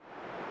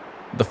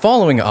The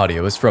following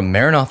audio is from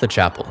Maranatha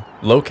Chapel,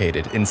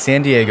 located in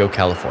San Diego,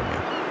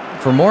 California.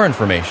 For more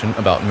information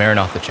about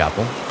Maranatha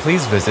Chapel,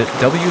 please visit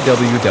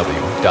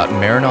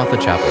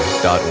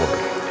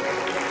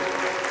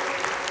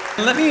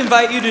www.maranathachapel.org. Let me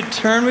invite you to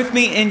turn with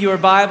me in your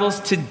Bibles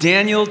to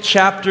Daniel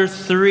chapter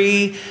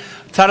 3. The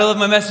title of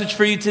my message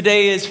for you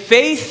today is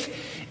Faith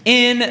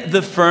in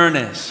the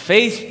Furnace.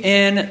 Faith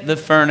in the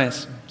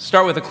Furnace.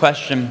 Start with a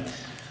question.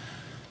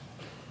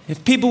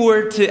 If people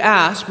were to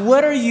ask,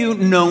 what are you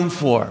known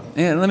for?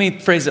 Let me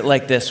phrase it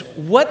like this.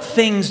 What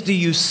things do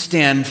you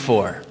stand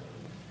for?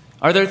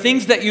 Are there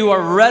things that you are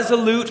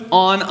resolute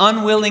on,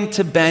 unwilling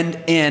to bend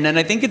in? And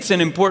I think it's an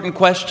important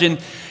question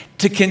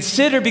to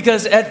consider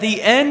because at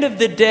the end of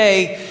the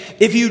day,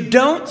 if you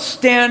don't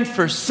stand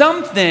for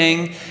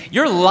something,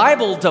 you're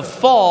liable to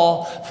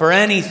fall for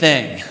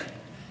anything.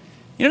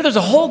 You know, there's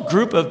a whole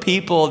group of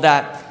people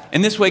that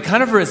in this way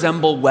kind of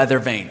resemble weather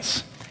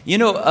vanes. You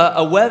know,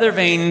 a weather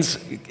vane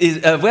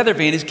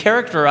is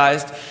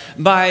characterized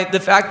by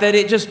the fact that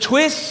it just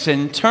twists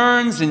and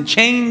turns and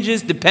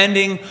changes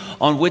depending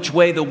on which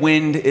way the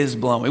wind is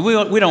blowing. We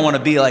don't want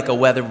to be like a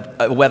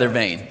weather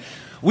vane.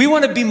 We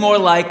want to be more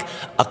like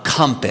a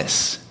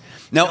compass.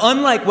 Now,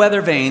 unlike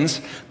weather vanes,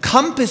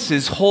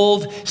 compasses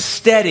hold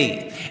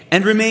steady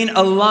and remain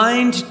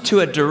aligned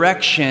to a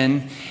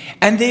direction,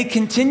 and they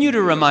continue to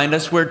remind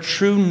us where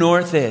true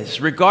north is,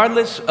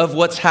 regardless of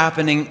what's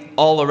happening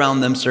all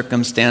around them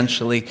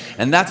circumstantially.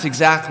 And that's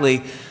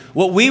exactly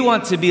what we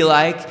want to be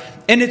like.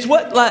 And it's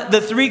what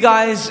the three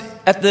guys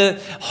at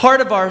the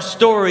heart of our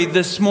story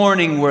this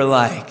morning were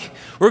like.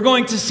 We're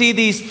going to see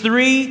these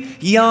three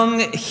young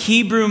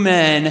Hebrew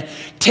men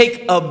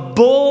take a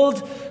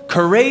bold,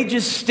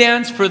 courageous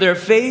stance for their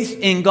faith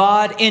in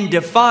God in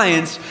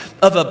defiance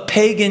of a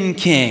pagan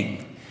king.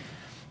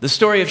 The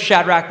story of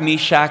Shadrach,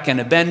 Meshach, and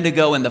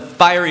Abednego in the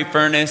fiery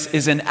furnace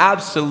is an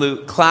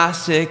absolute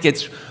classic.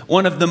 It's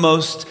one of the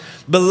most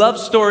beloved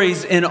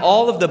stories in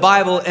all of the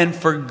Bible, and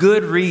for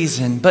good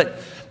reason.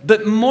 But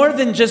more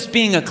than just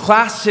being a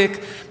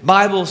classic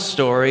Bible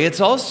story,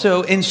 it's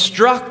also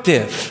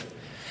instructive.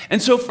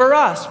 And so for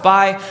us,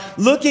 by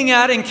looking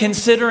at and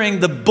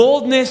considering the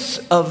boldness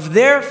of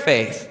their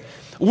faith,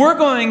 we're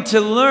going to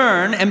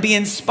learn and be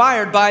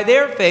inspired by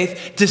their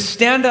faith to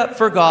stand up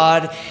for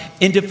God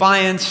in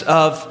defiance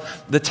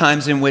of the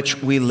times in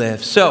which we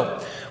live.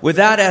 So, with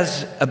that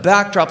as a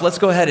backdrop, let's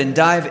go ahead and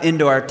dive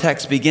into our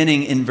text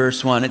beginning in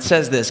verse 1. It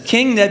says this: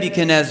 King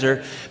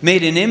Nebuchadnezzar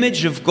made an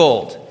image of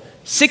gold,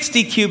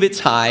 60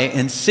 cubits high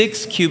and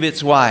 6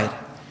 cubits wide,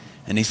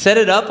 and he set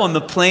it up on the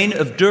plain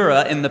of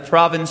Dura in the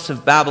province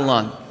of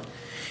Babylon.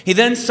 He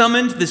then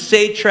summoned the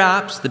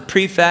satraps, the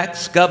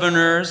prefects,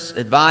 governors,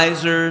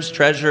 advisors,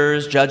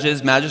 treasurers,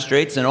 judges,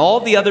 magistrates, and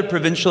all the other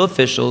provincial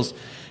officials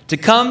to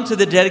come to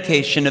the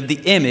dedication of the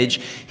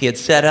image he had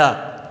set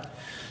up.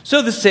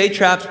 So the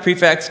satraps,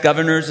 prefects,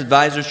 governors,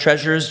 advisors,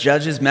 treasurers,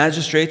 judges,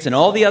 magistrates, and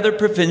all the other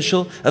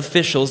provincial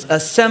officials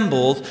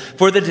assembled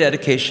for the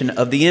dedication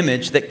of the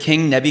image that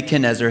King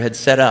Nebuchadnezzar had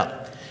set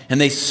up. And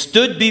they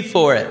stood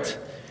before it.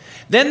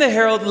 Then the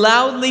herald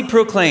loudly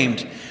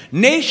proclaimed,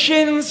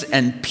 "Nations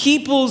and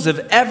peoples of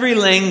every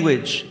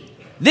language,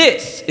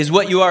 this is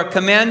what you are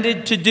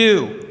commanded to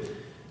do.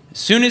 As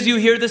soon as you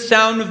hear the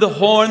sound of the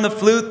horn, the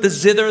flute, the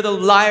zither, the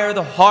lyre,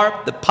 the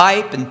harp, the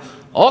pipe, and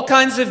all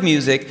kinds of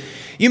music,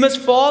 you must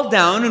fall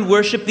down and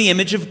worship the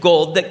image of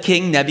gold that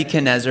King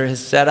Nebuchadnezzar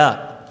has set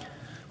up.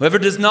 Whoever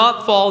does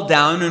not fall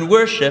down and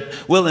worship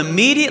will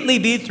immediately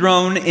be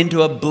thrown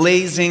into a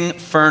blazing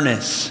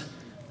furnace."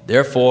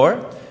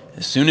 Therefore,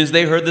 as soon as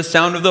they heard the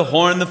sound of the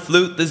horn, the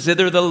flute, the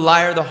zither, the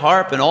lyre, the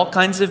harp, and all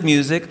kinds of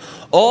music,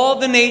 all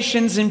the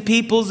nations and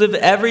peoples of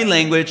every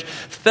language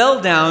fell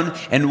down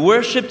and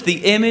worshipped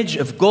the image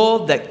of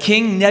gold that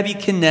King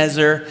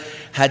Nebuchadnezzar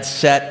had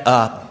set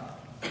up.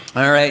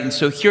 All right, and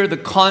so here the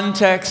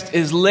context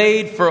is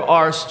laid for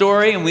our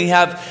story, and we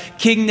have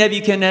King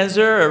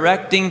Nebuchadnezzar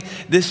erecting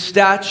this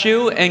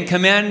statue and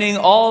commanding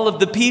all of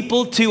the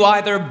people to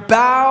either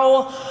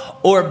bow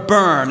or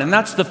burn. And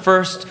that's the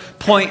first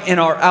point in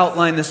our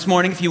outline this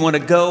morning, if you want to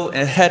go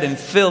ahead and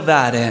fill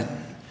that in.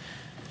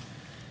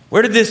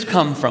 Where did this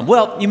come from?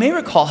 Well, you may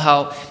recall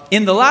how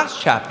in the last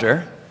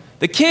chapter,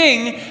 the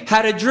king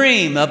had a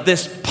dream of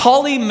this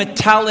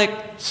polymetallic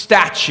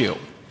statue.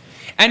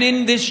 And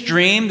in this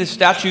dream, the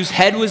statue's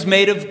head was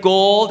made of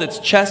gold, its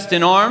chest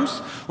and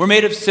arms were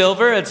made of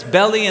silver, its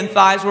belly and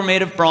thighs were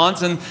made of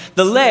bronze, and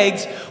the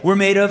legs were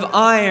made of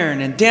iron.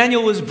 And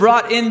Daniel was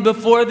brought in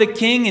before the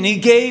king, and he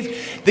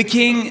gave the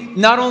king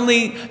not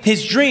only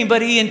his dream,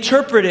 but he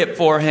interpreted it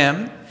for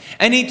him.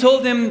 And he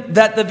told him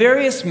that the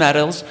various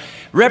metals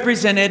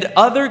represented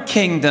other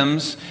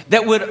kingdoms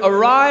that would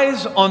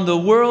arise on the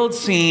world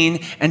scene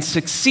and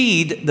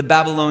succeed the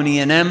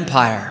Babylonian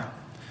Empire.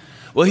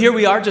 Well, here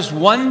we are just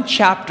one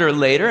chapter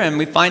later, and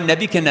we find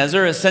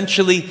Nebuchadnezzar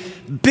essentially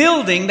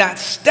building that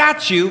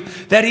statue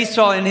that he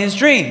saw in his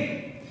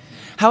dream.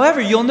 However,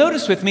 you'll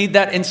notice with me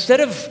that instead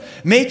of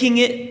making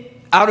it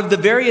out of the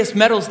various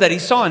metals that he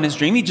saw in his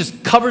dream, he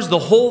just covers the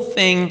whole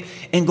thing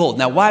in gold.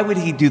 Now, why would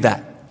he do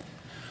that?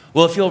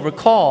 Well, if you'll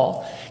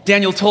recall,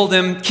 Daniel told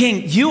him,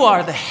 "King, you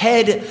are the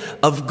head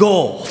of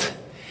gold."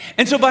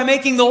 And so by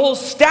making the whole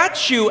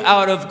statue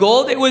out of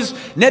gold, it was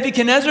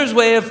Nebuchadnezzar's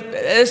way of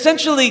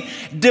essentially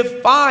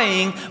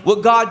defying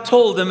what God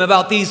told him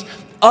about these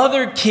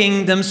other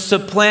kingdoms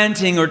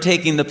supplanting or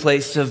taking the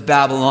place of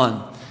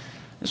Babylon.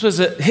 This was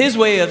his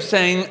way of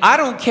saying, I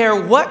don't care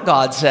what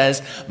God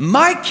says,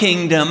 my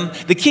kingdom,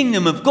 the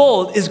kingdom of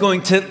gold, is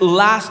going to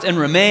last and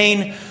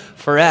remain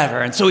forever.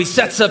 And so he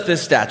sets up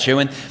this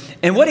statue,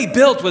 and what he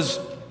built was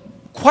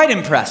quite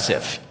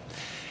impressive.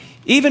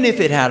 Even if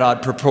it had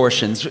odd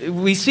proportions,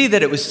 we see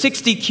that it was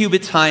 60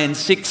 cubits high and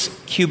 6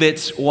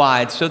 cubits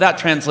wide. So that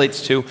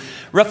translates to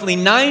roughly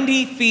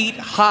 90 feet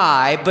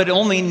high, but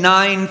only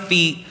 9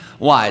 feet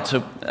wide.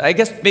 So I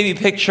guess maybe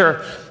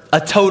picture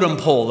a totem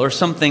pole or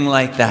something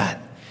like that.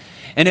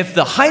 And if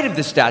the height of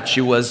the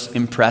statue was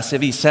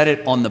impressive, he set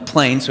it on the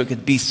plain so it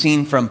could be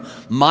seen from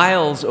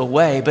miles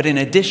away. But in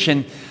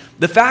addition,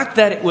 the fact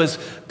that it was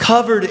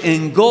covered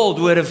in gold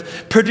would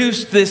have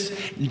produced this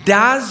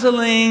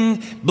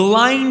dazzling,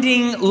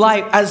 blinding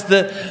light as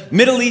the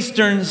Middle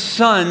Eastern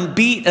sun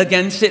beat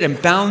against it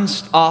and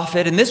bounced off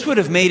it. And this would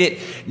have made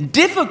it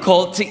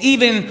difficult to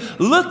even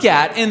look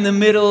at in the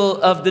middle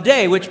of the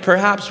day, which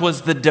perhaps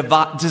was the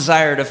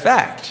desired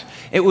effect.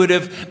 It would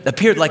have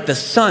appeared like the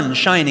sun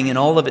shining in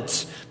all of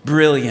its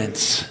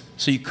brilliance,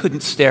 so you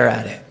couldn't stare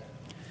at it.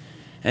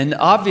 And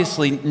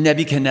obviously,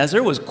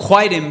 Nebuchadnezzar was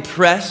quite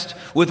impressed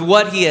with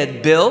what he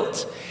had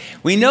built.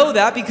 We know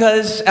that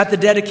because at the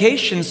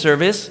dedication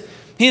service,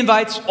 he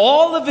invites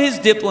all of his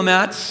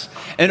diplomats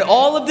and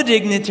all of the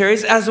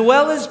dignitaries, as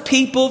well as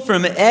people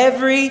from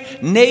every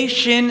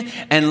nation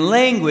and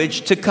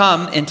language, to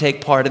come and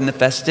take part in the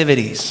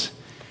festivities.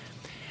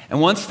 And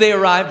once they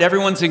arrived,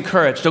 everyone's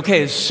encouraged.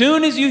 Okay, as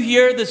soon as you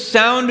hear the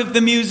sound of the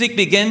music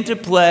begin to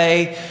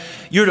play,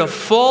 you're to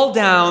fall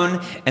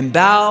down and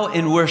bow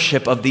in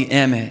worship of the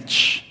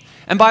image.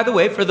 And by the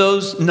way, for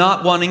those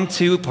not wanting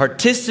to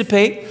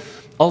participate,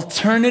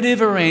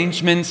 alternative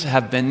arrangements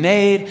have been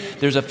made.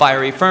 There's a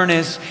fiery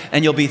furnace,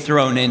 and you'll be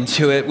thrown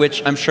into it,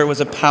 which I'm sure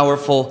was a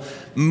powerful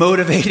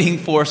motivating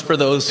force for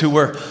those who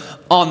were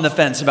on the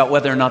fence about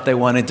whether or not they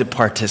wanted to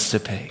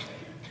participate.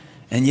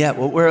 And yet,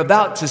 what we're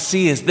about to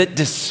see is that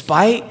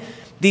despite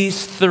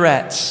these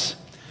threats,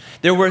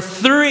 there were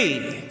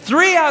three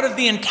out of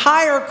the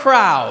entire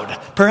crowd,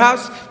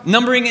 perhaps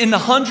numbering in the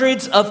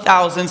hundreds of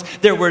thousands,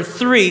 there were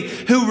 3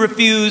 who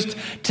refused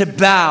to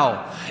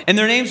bow. And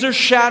their names are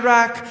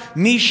Shadrach,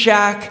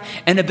 Meshach,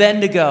 and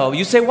Abednego.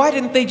 You say, why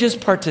didn't they just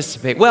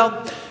participate?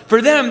 Well,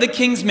 for them, the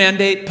king's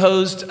mandate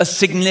posed a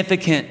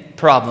significant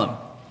problem.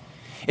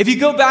 If you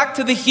go back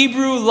to the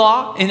Hebrew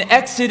law in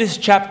Exodus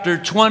chapter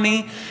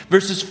 20,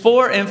 verses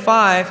 4 and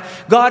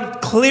 5,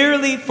 God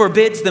clearly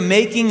forbids the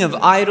making of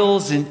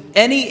idols in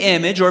any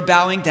image or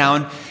bowing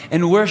down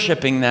and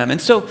worshiping them.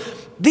 And so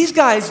these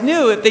guys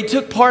knew if they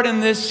took part in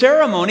this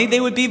ceremony, they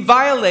would be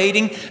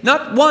violating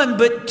not 1,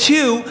 but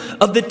 2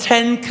 of the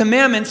 10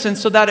 commandments. And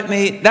so that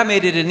made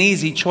it an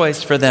easy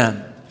choice for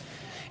them.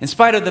 In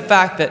spite of the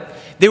fact that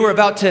they were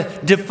about to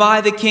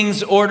defy the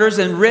king's orders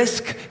and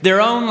risk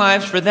their own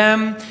lives for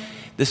them,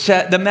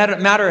 the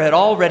matter had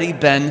already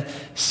been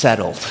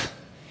settled.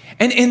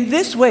 And in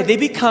this way, they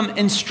become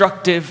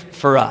instructive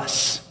for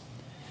us.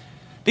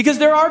 Because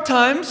there are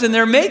times, and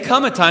there may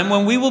come a time,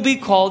 when we will be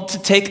called to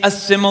take a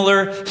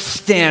similar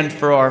stand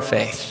for our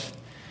faith.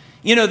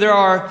 You know, there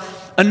are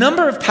a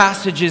number of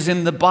passages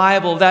in the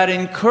Bible that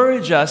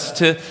encourage us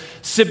to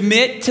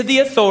submit to the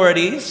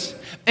authorities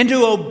and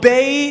to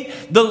obey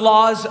the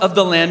laws of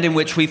the land in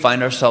which we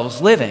find ourselves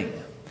living.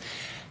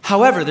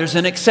 However, there's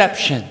an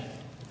exception.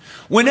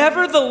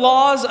 Whenever the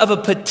laws of a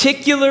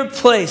particular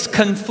place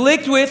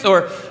conflict with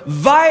or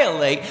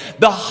violate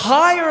the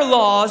higher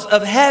laws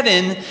of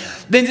heaven,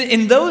 then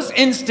in those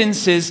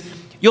instances,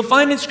 you'll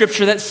find in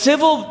Scripture that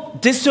civil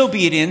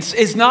disobedience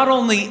is not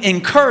only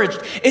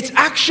encouraged, it's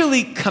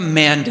actually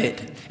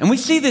commanded. And we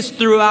see this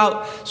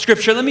throughout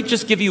Scripture. Let me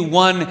just give you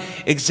one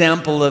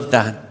example of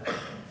that.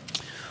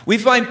 We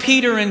find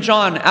Peter and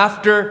John,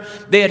 after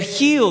they had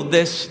healed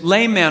this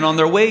lame man on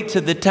their way to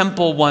the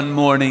temple one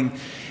morning,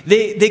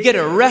 They get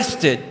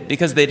arrested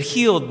because they'd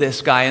healed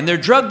this guy, and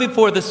they're dragged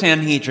before the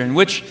Sanhedrin,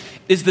 which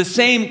is the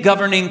same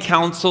governing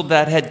council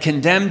that had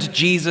condemned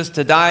Jesus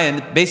to die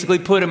and basically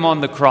put him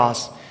on the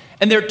cross.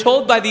 And they're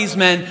told by these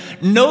men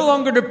no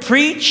longer to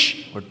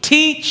preach or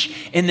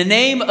teach in the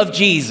name of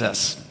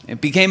Jesus.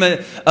 It became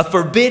a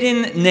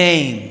forbidden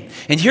name.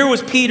 And here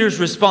was Peter's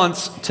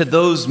response to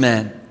those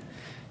men.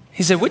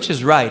 He said, which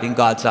is right in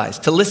God's eyes,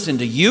 to listen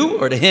to you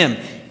or to him?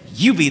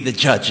 You be the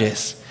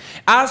judges.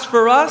 As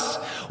for us,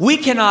 we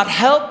cannot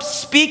help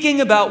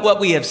speaking about what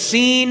we have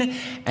seen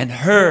and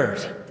heard.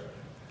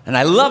 And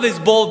I love his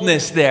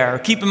boldness there.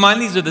 Keep in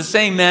mind, these are the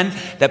same men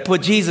that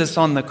put Jesus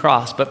on the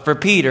cross. But for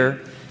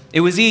Peter, it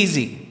was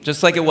easy,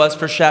 just like it was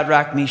for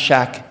Shadrach,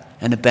 Meshach,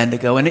 and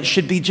Abednego. And it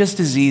should be just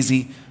as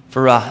easy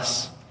for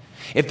us.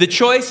 If the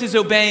choice is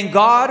obeying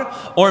God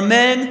or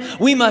men,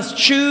 we must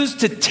choose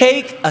to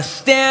take a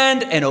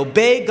stand and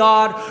obey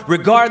God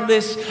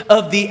regardless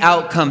of the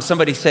outcome.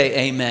 Somebody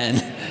say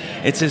amen.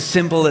 It's as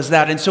simple as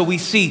that. And so we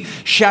see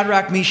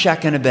Shadrach,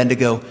 Meshach, and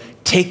Abednego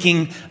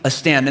taking a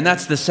stand. And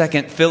that's the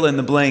second fill in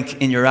the blank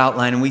in your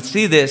outline. And we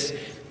see this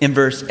in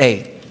verse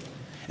 8.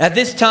 At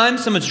this time,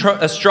 some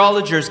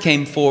astrologers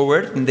came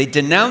forward and they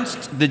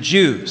denounced the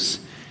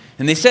Jews.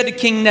 And they said to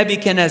King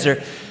Nebuchadnezzar,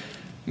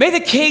 "May the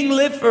king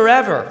live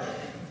forever.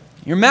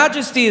 Your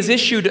majesty has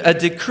issued a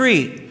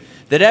decree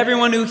that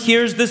everyone who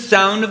hears the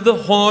sound of the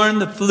horn,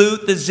 the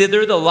flute, the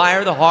zither, the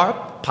lyre, the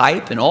harp,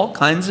 pipe, and all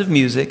kinds of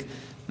music,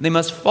 they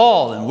must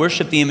fall and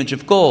worship the image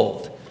of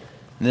gold.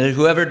 And that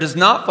whoever does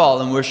not fall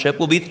and worship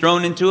will be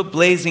thrown into a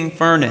blazing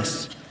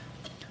furnace.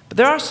 But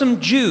there are some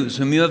Jews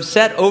whom you have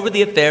set over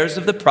the affairs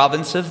of the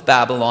province of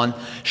Babylon,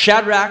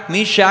 Shadrach,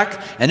 Meshach,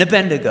 and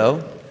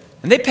Abednego.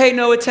 And they pay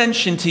no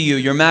attention to you,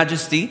 your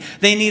majesty.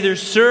 They neither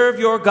serve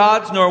your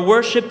gods nor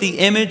worship the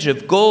image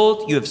of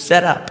gold you have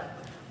set up."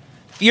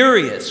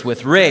 Furious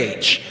with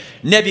rage,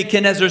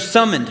 Nebuchadnezzar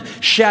summoned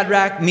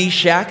Shadrach,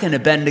 Meshach, and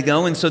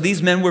Abednego. And so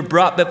these men were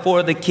brought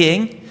before the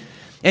king.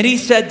 And he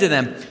said to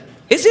them,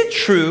 "Is it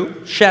true,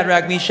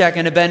 Shadrach, Meshach,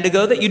 and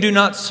Abednego, that you do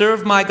not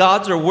serve my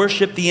gods or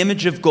worship the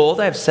image of gold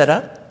I have set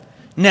up?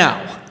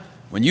 Now,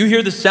 when you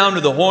hear the sound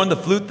of the horn, the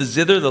flute, the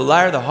zither, the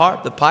lyre, the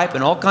harp, the pipe,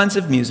 and all kinds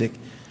of music,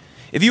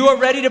 if you are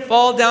ready to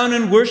fall down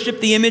and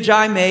worship the image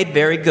I made,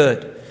 very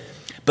good.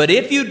 But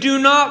if you do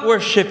not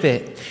worship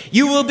it,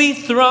 you will be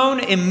thrown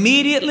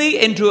immediately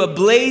into a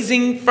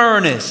blazing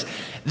furnace.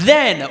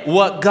 Then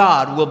what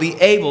God will be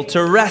able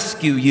to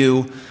rescue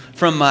you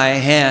from my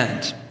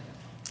hand?"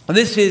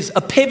 This is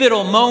a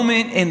pivotal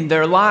moment in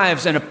their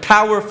lives and a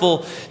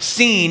powerful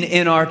scene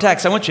in our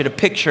text. I want you to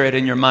picture it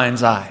in your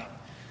mind's eye.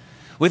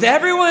 With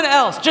everyone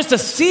else, just a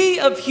sea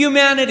of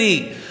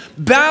humanity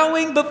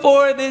bowing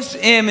before this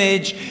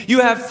image, you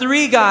have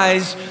three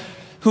guys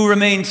who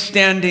remain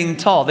standing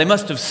tall. They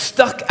must have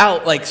stuck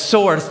out like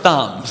sore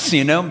thumbs,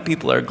 you know?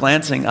 People are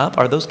glancing up.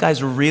 Are those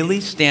guys really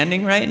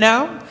standing right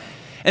now?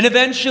 And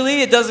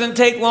eventually, it doesn't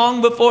take long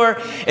before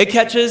it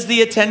catches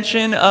the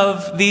attention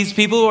of these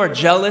people who are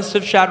jealous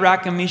of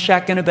Shadrach and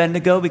Meshach and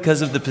Abednego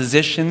because of the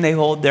position they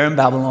hold there in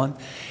Babylon.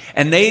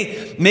 And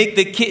they make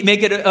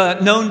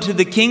it known to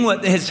the king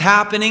what is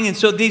happening. And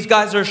so these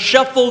guys are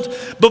shuffled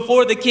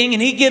before the king,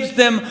 and he gives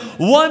them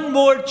one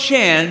more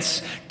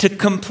chance to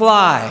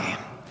comply.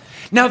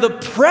 Now, the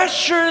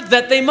pressure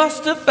that they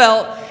must have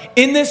felt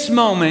in this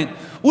moment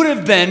would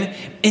have been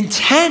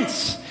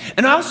intense.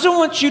 And I also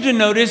want you to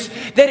notice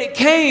that it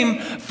came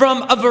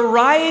from a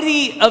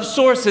variety of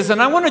sources.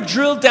 And I want to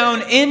drill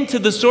down into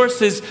the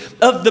sources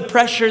of the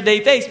pressure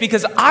they faced,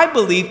 because I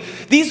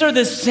believe these are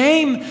the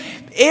same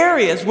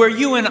areas where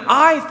you and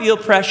I feel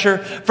pressure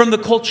from the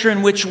culture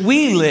in which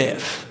we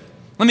live.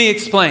 Let me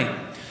explain.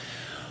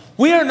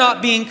 We are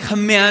not being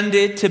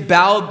commanded to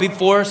bow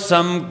before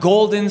some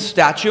golden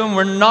statue, and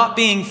we're not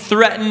being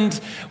threatened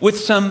with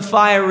some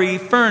fiery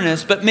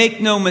furnace, but make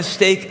no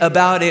mistake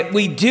about it,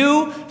 we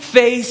do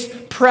face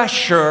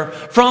pressure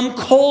from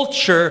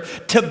culture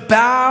to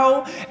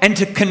bow and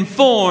to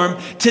conform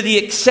to the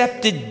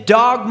accepted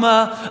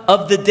dogma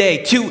of the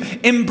day, to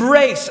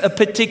embrace a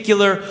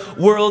particular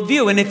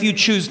worldview. And if you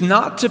choose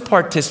not to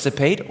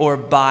participate or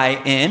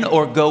buy in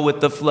or go with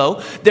the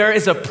flow, there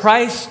is a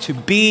price to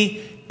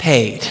be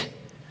paid.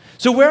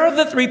 So where are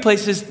the three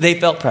places they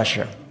felt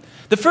pressure?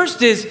 The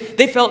first is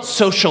they felt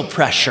social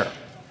pressure.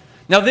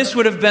 Now this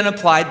would have been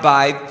applied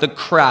by the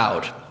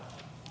crowd.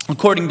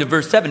 According to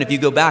verse 7, if you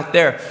go back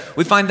there,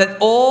 we find that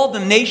all the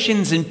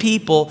nations and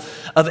people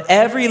of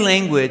every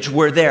language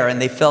were there,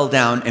 and they fell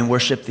down and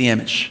worshiped the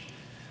image.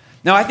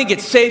 Now I think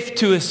it's safe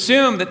to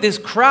assume that this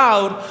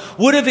crowd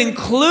would have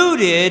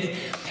included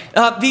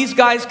these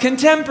guys'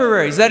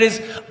 contemporaries, that is,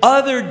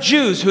 other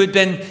Jews who had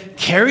been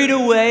carried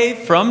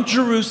away from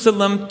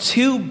Jerusalem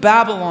to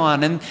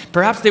Babylon, and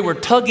perhaps they were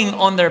tugging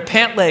on their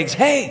pant legs.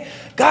 Hey,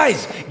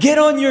 guys, get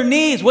on your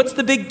knees. What's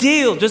the big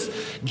deal? Just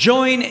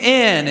join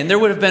in. And there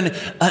would have been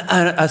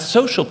a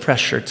social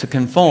pressure to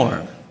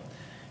conform.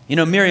 You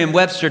know,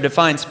 Merriam-Webster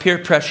defines peer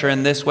pressure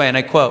in this way, and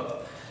I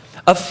quote,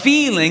 "A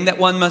feeling that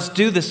one must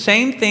do the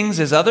same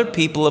things as other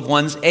people of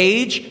one's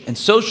age and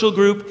social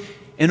group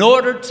in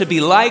order to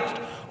be liked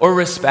or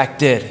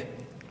respected."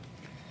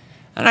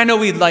 And I know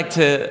we'd like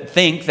to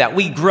think that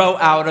we grow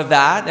out of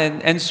that,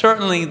 and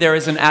certainly there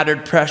is an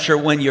added pressure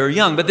when you're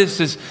young, but this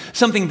is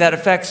something that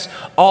affects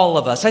all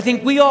of us. I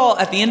think we all,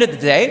 at the end of the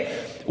day,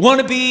 want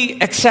to be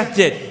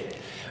accepted.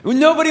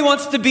 Nobody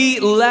wants to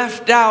be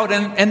left out,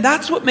 and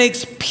that's what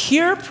makes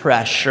peer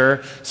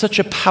pressure such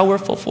a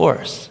powerful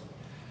force.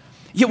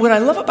 Yet what I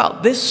love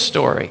about this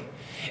story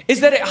is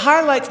that it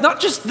highlights not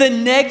just the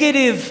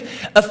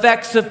negative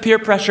effects of peer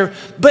pressure,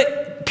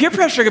 but peer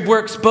pressure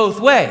works both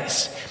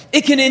ways.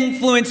 It can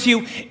influence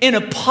you in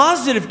a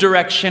positive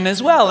direction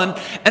as well.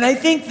 And I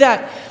think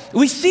that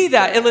we see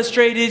that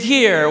illustrated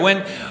here.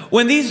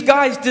 When these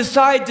guys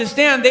decide to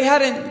stand, they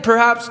hadn't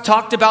perhaps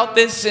talked about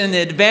this in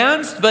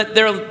advance, but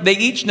they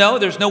each know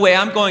there's no way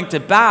I'm going to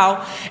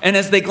bow. And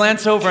as they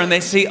glance over and they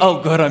see,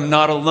 oh, good, I'm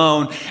not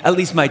alone. At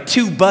least my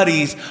two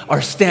buddies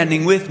are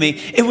standing with me.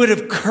 It would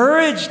have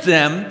encouraged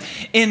them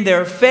in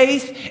their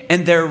faith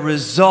and their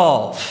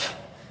resolve.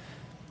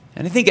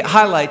 And I think it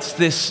highlights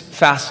this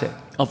facet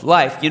of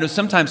life.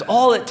 Sometimes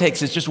all it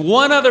takes is just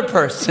one other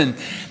person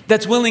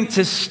that's willing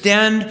to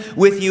stand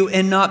with you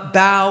and not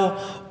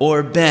bow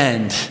or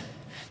bend.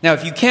 Now,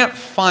 if you can't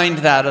find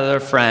that other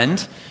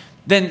friend,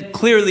 then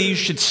clearly you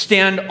should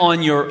stand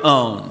on your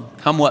own,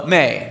 come what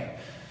may.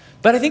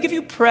 But I think if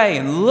you pray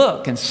and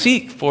look and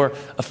seek for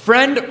a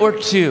friend or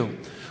two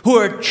who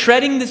are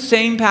treading the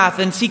same path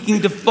and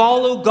seeking to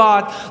follow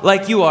God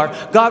like you are,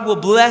 God will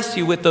bless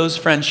you with those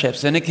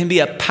friendships, and it can be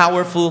a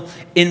powerful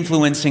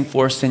influencing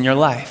force in your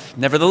life.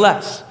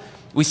 Nevertheless,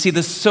 we see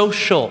the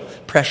social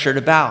pressure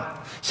to bow.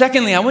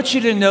 Secondly, I want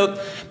you to note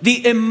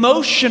the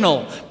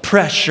emotional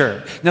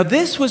pressure. Now,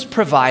 this was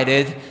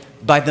provided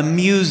by the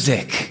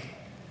music.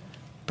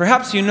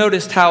 Perhaps you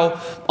noticed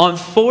how on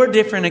 4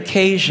 different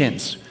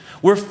occasions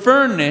we're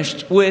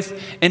furnished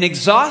with an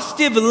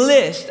exhaustive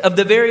list of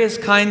the various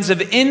kinds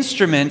of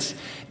instruments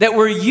that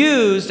were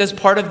used as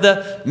part of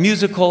the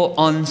musical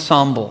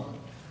ensemble.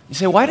 You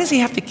say, why does he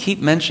have to keep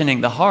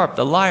mentioning the harp,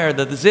 the lyre,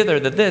 the zither,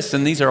 the this,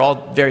 and these are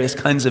all various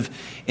kinds of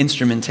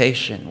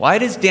instrumentation? Why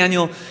does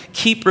Daniel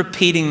keep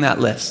repeating that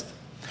list?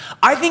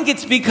 I think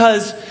it's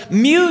because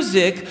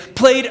music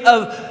played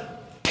a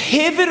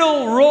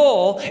pivotal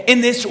role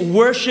in this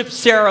worship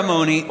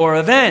ceremony or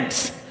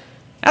event,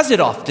 as it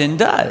often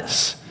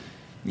does.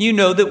 You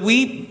know that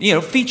we,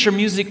 feature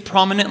music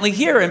prominently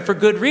here, and for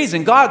good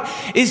reason. God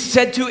is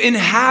said to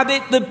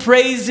inhabit the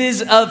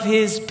praises of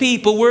his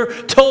people.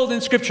 We're told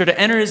in Scripture to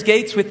enter his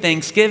gates with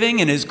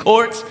thanksgiving and his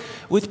courts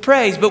with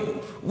praise.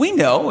 But we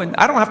know, and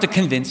I don't have to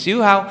convince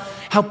you,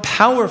 how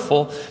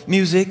powerful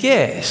music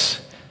is.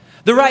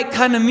 The right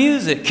kind of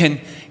music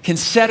can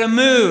set a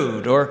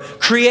mood or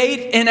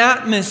create an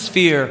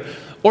atmosphere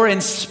or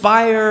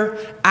inspire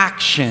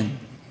action.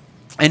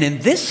 And in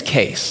this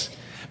case,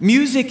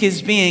 music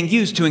is being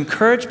used to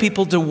encourage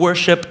people to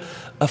worship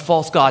a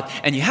false god.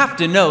 And you have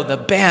to know the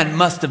band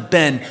must have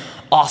been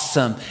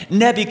awesome.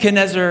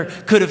 Nebuchadnezzar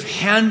could have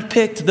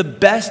handpicked the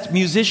best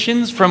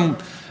musicians from,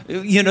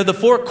 the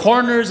 4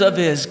 corners of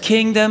his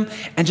kingdom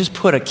and just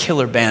put a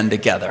killer band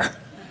together.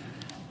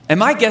 And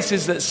my guess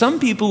is that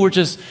some people were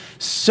just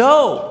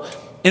so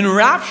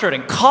enraptured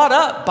and caught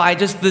up by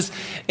just this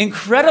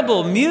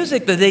incredible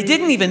music that they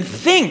didn't even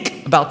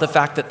think about the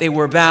fact that they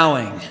were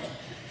bowing.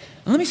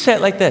 And let me say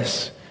it like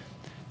this.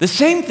 The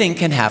same thing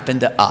can happen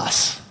to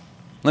us.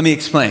 Let me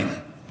explain.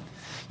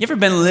 You ever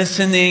been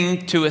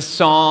listening to a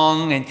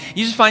song and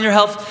you just find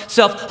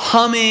yourself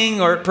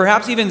humming or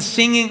perhaps even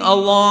singing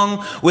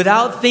along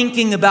without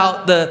thinking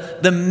about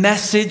the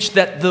message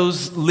that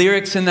those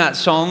lyrics in that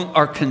song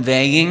are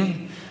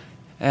conveying?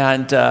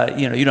 And,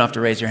 you don't have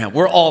to raise your hand.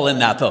 We're all in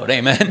that boat,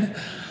 amen?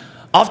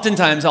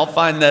 Oftentimes I'll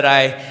find that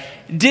I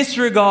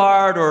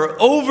disregard or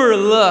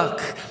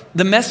overlook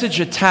the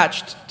message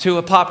attached to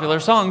a popular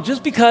song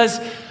just because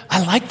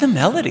I like the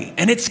melody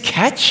and it's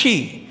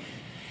catchy.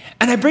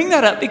 And I bring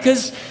that up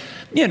because,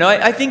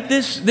 I think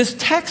this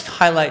text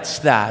highlights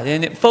that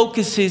and it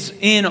focuses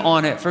in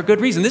on it for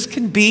good reason. This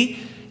can be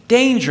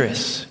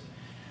dangerous.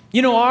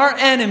 Our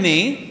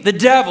enemy, the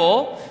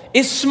devil,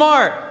 is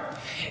smart.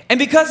 And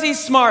because he's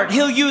smart,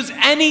 he'll use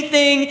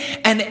anything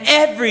and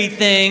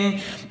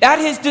everything at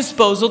his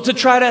disposal to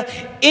try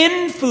to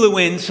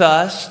influence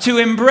us to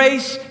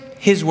embrace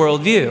his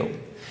worldview.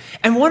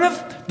 And one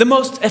of the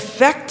most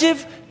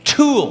effective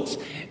tools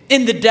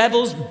in the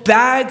devil's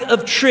bag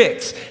of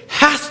tricks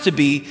has to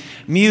be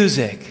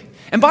music.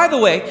 And by the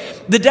way,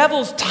 the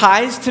devil's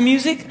ties to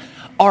music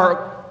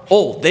are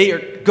old.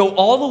 They go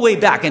all the way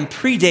back and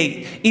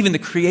predate even the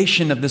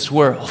creation of this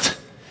world.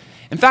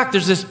 In fact,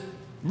 there's this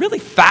really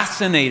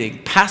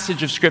fascinating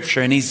passage of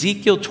Scripture in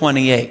Ezekiel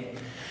 28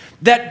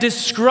 that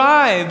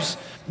describes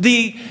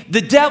the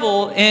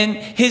devil in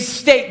his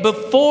state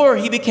before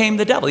he became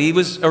the devil. He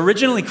was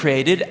originally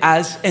created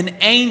as an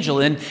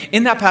angel, and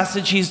in that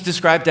passage he's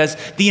described as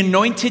the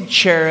anointed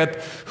cherub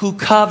who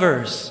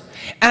covers.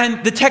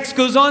 And the text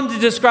goes on to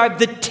describe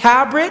the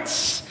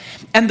tabrets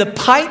and the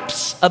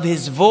pipes of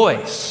his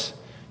voice.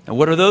 Now,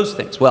 what are those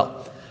things?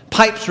 Well,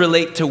 pipes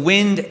relate to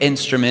wind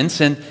instruments,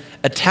 and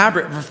a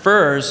tabret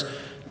refers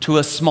to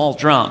a small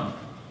drum.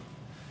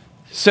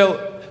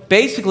 So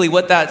basically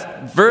what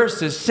that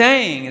verse is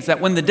saying is that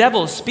when the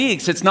devil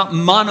speaks, it's not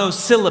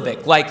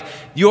monosyllabic like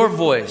your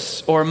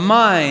voice or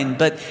mine,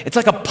 but it's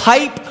like a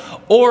pipe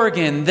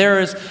organ. There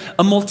is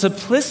a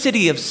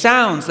multiplicity of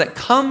sounds that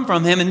come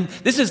from him. And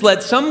this has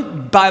led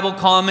some Bible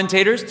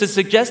commentators to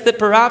suggest that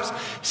perhaps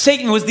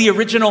Satan was the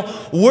original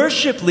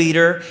worship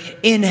leader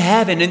in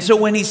heaven. And so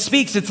when he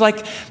speaks, it's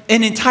like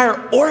an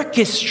entire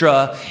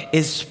orchestra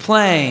is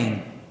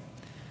playing.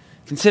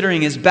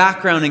 Considering his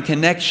background and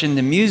connection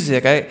to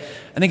music,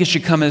 I think it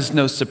should come as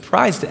no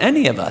surprise to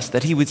any of us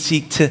that he would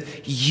seek to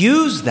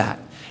use that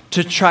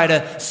to try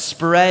to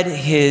spread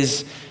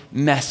his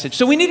message.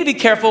 So we need to be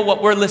careful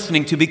what we're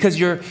listening to, because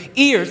your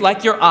ears,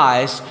 like your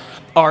eyes,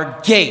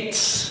 are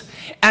gates.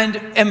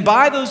 And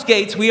by those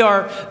gates, we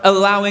are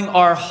allowing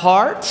our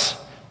heart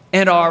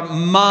and our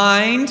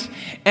mind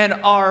and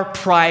our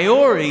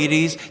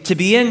priorities to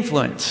be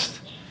influenced.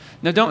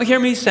 Now, don't hear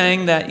me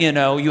saying that,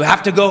 you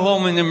have to go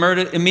home and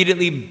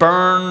immediately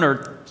burn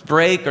or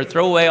break or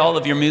throw away all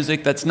of your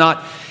music that's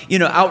not,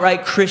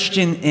 outright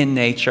Christian in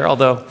nature.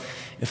 Although,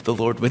 if the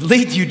Lord would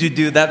lead you to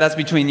do that, that's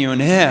between you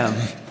and him.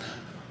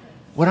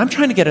 What I'm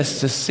trying to get us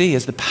to see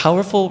is the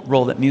powerful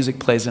role that music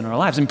plays in our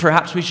lives. And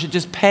perhaps we should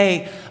just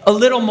pay a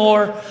little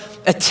more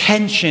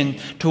attention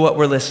to what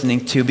we're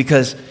listening to,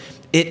 because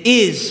it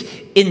is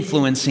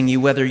influencing you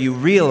whether you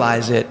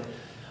realize it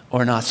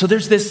or not. So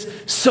there's this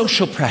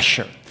social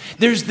pressure.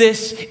 There's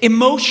this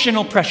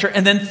emotional pressure.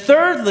 And then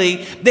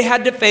thirdly, they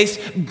had to face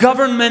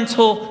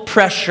governmental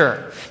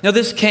pressure. Now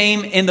this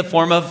came in the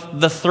form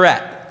of the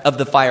threat of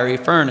the fiery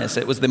furnace.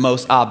 It was the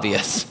most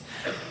obvious.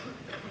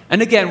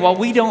 And again, while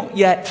we don't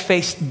yet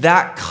face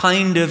that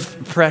kind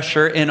of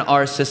pressure in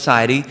our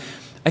society,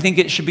 I think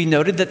it should be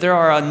noted that there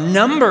are a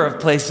number of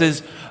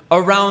places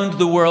around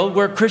the world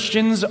where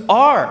Christians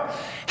are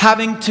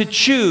having to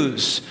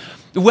choose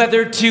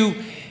whether to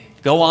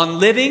go on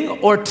living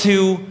or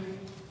to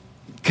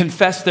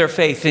confess their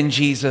faith in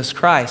Jesus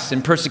Christ.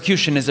 And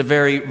persecution is a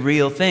very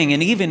real thing.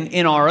 And even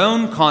in our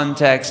own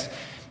context,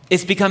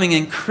 it's becoming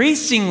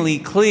increasingly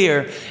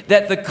clear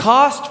that the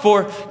cost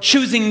for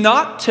choosing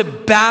not to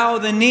bow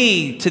the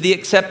knee to the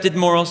accepted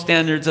moral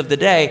standards of the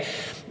day,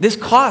 this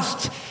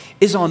cost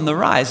is on the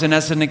rise. And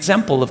as an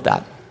example of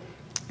that,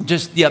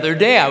 just the other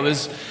day I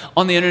was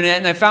on the internet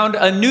and I found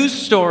a news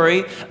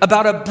story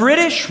about a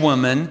British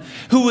woman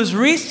who was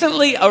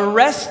recently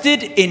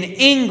arrested in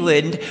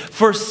England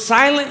for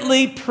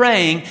silently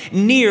praying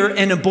near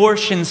an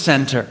abortion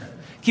center.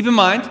 Keep in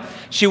mind,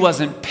 she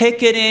wasn't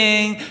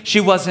picketing, she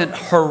wasn't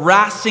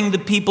harassing the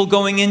people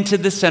going into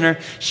the center.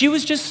 She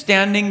was just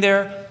standing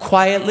there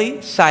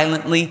quietly,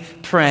 silently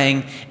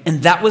praying,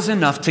 and that was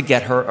enough to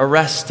get her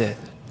arrested.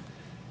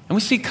 And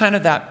we see kind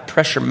of that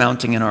pressure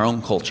mounting in our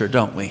own culture,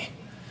 don't we?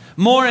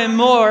 More and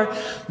more,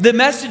 the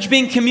message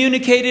being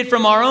communicated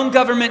from our own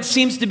government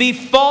seems to be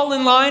fall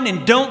in line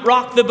and don't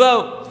rock the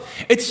boat.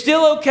 It's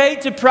still okay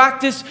to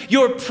practice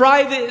your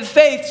private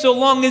faith so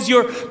long as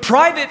your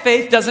private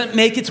faith doesn't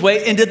make its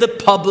way into the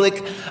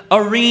public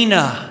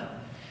arena.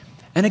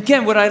 And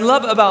again, what I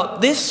love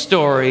about this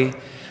story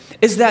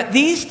is that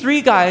these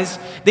three guys,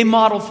 they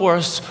model for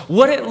us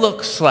what it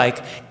looks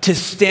like to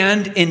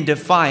stand in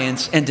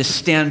defiance and to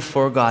stand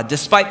for God.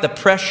 Despite the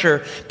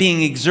pressure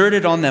being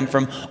exerted on them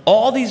from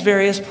all these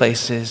various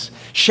places,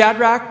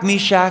 Shadrach,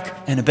 Meshach,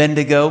 and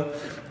Abednego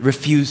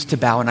refused to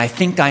bow, and I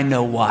think I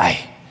know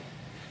why.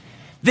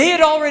 They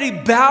had already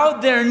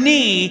bowed their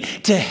knee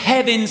to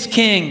heaven's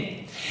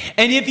king.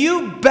 And if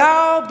you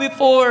bow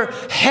before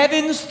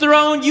heaven's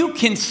throne, you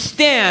can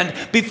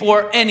stand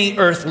before any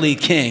earthly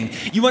king.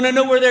 You want to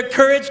know where their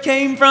courage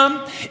came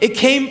from? It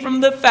came from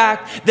the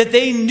fact that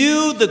they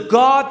knew the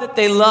God that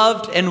they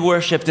loved and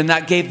worshiped, and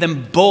that gave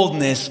them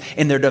boldness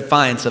in their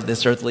defiance of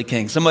this earthly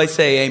king. Somebody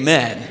say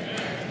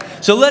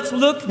amen. So let's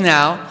look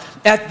now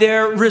at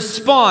their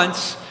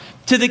response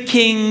to the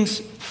king's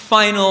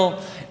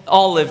final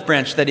olive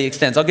branch that he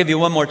extends. I'll give you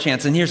one more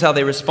chance, and here's how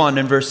they respond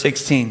in verse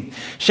 16.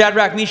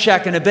 Shadrach,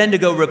 Meshach, and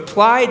Abednego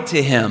replied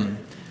to him,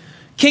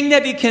 King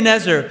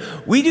Nebuchadnezzar,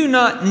 we do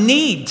not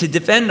need to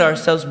defend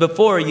ourselves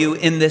before you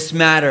in this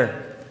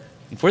matter.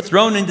 If we're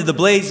thrown into the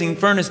blazing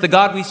furnace, the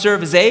God we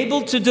serve is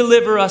able to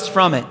deliver us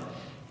from it,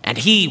 and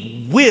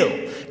he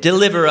will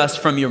deliver us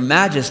from your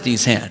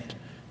majesty's hand.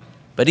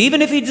 But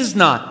even if he does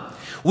not,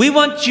 we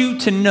want you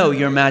to know,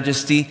 your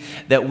majesty,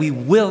 that we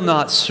will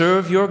not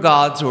serve your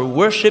gods or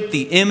worship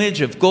the image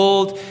of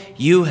gold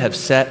you have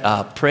set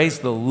up. Praise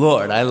the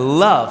Lord. I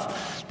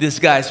love this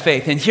guy's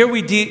faith. And here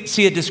we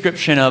see a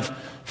description of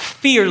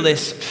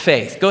fearless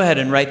faith. Go ahead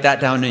and write that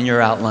down in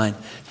your outline.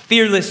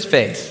 Fearless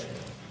faith.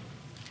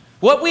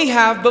 What we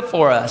have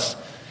before us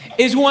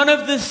is one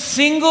of the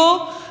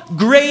single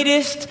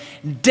greatest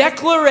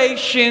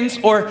declarations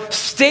or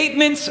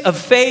statements of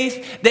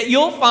faith that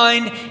you'll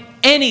find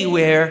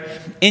anywhere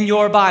in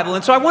your Bible.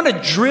 And so I want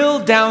to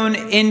drill down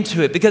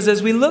into it, because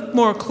as we look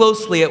more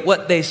closely at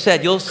what they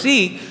said, you'll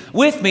see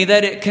with me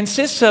that it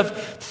consists of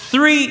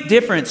three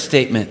different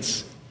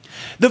statements.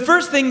 The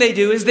first thing they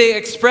do is they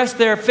express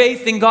their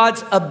faith in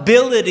God's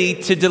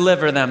ability to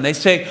deliver them. They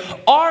say,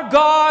 our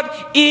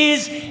God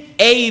is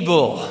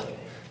able.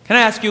 Can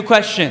I ask you a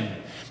question?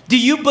 Do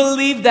you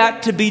believe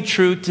that to be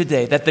true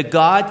today, that the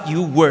God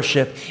you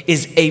worship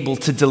is able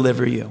to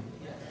deliver you?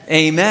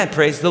 Amen.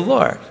 Praise the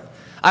Lord.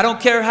 I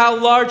don't care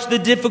how large the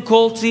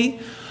difficulty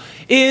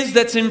is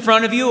that's in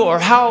front of you, or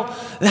how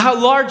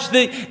large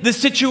the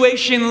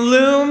situation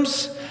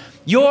looms.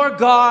 Your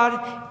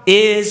God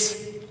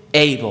is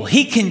able.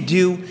 He can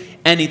do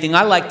anything.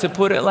 I like to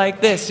put it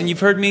like this, and you've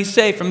heard me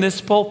say from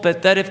this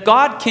pulpit that if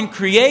God can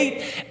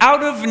create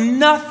out of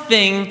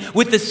nothing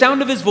with the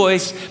sound of his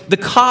voice the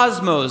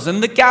cosmos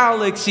and the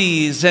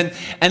galaxies and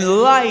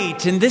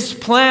light and this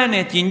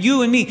planet and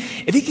you and me,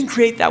 if he can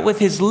create that with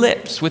his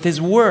lips, with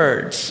his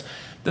words,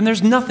 then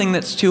there's nothing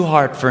that's too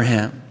hard for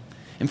him.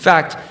 In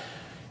fact,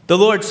 the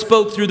Lord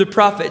spoke through the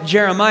prophet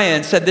Jeremiah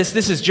and said this.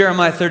 This is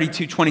Jeremiah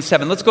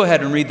 32:27. Let's go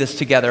ahead and read this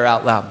together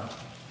out loud.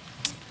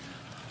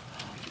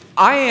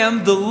 I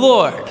am the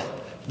Lord,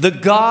 the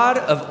God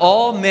of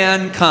all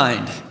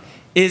mankind.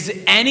 Is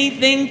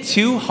anything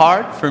too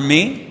hard for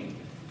me?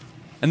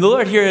 And the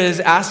Lord here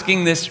is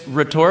asking this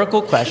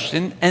rhetorical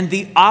question, and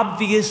the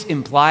obvious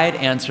implied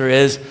answer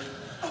is,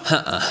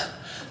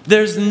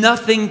 There's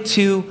nothing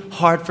too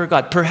hard for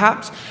God.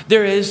 Perhaps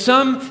there is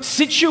some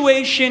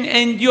situation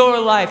in your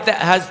life that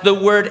has the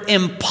word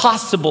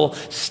impossible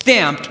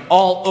stamped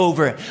all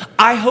over it.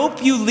 I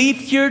hope you leave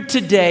here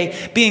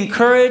today being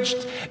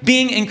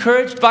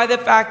encouraged by the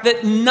fact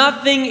that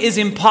nothing is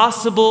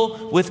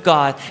impossible with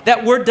God.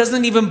 That word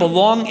doesn't even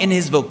belong in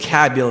his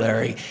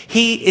vocabulary.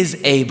 He is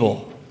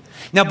able.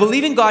 Now,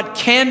 believing God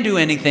can do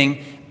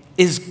anything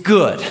is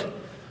good.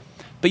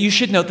 But you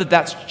should note that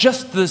that's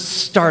just the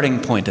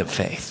starting point of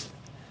faith.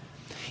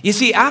 You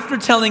see, after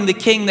telling the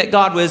king that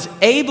God was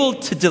able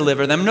to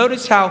deliver them,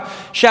 notice how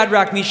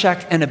Shadrach,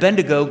 Meshach, and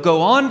Abednego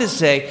go on to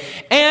say,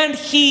 and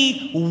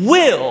he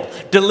will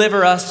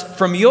deliver us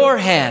from your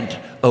hand,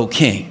 O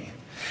king.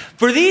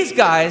 For these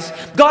guys,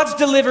 God's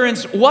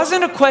deliverance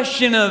wasn't a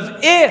question of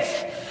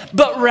if,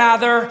 but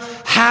rather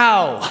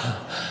how.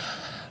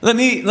 Let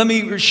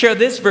me share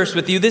this verse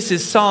with you. This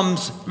is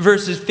Psalms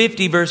verse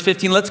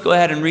 15. Let's go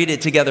ahead and read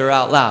it together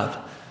out loud.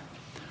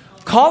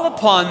 Call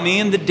upon me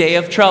in the day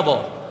of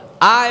trouble.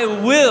 I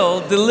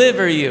will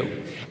deliver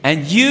you,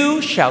 and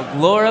you shall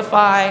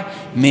glorify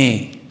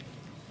me.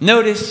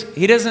 Notice,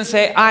 he doesn't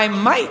say, I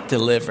might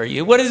deliver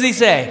you. What does he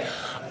say?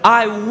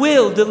 I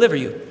will deliver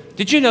you.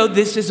 Did you know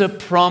this is a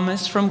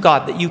promise from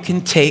God that you can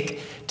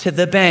take to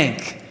the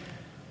bank?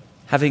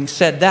 Having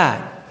said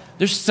that,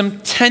 there's some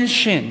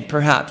tension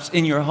perhaps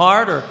in your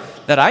heart, or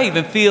that I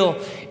even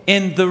feel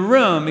in the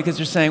room, because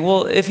you're saying,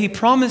 well, if he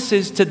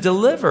promises to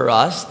deliver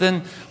us,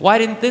 then why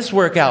didn't this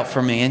work out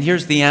for me? And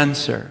here's the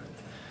answer.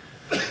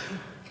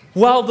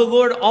 While the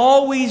Lord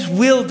always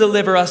will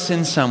deliver us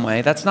in some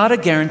way, that's not a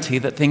guarantee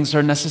that things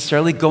are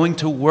necessarily going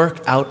to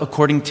work out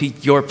according to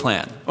your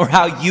plan or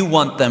how you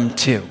want them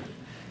to.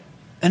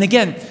 And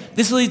again,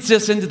 this leads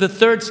us into the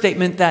third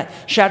statement that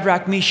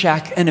Shadrach,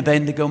 Meshach, and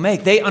Abednego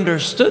make. They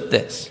understood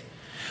this.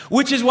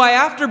 Which is why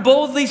after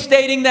boldly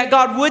stating that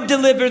God would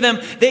deliver them,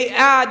 they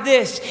add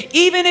this: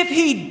 even if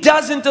he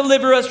doesn't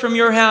deliver us from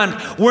your hand,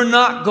 we're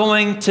not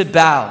going to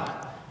bow.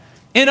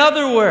 In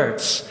other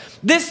words,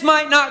 this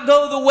might not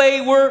go the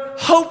way we're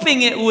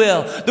hoping it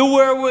will, the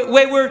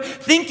way we're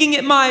thinking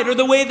it might, or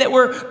the way that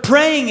we're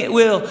praying it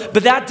will,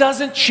 but that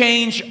doesn't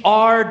change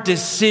our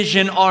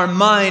decision. Our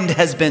mind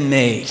has been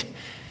made.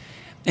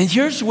 And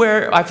here's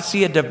where I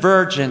see a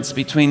divergence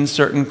between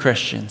certain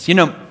Christians. You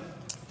know,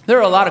 there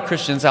are a lot of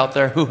Christians out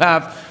there who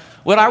have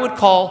what I would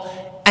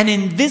call an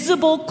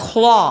invisible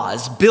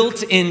clause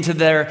built into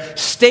their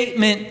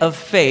statement of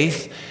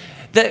faith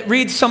that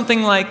reads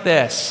something like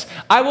this: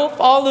 I will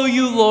follow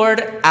you, Lord,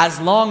 as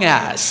long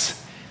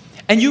as.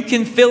 And you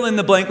can fill in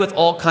the blank with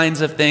all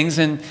kinds of things.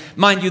 And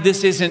mind you,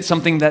 this isn't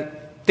something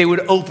that they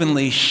would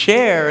openly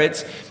share.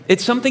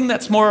 It's something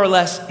that's more or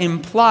less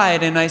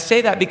implied. And I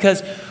say that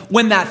because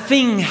when that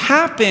thing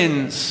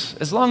happens,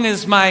 as long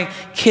as my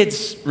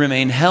kids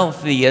remain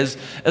healthy, as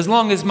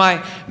long as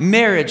my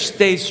marriage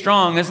stays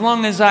strong, as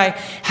long as I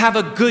have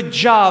a good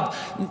job,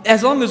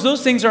 as long as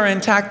those things are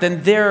intact,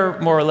 then they're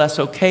more or less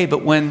okay.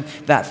 But when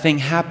that thing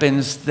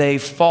happens, they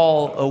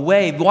fall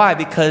away. Why?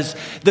 Because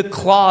the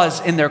clause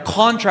in their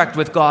contract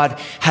with God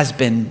has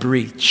been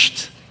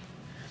breached.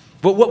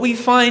 But what we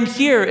find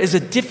here is a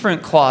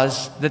different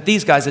clause that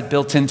these guys had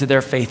built into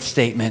their faith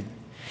statement.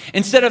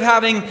 Instead of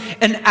having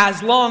an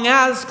as long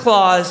as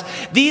clause,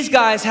 these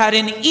guys had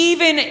an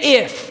even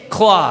if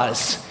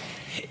clause.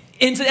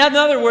 In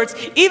other words,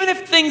 even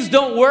if things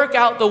don't work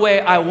out the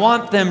way I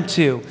want them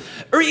to,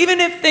 or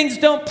even if things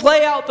don't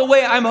play out the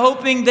way I'm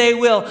hoping they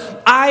will,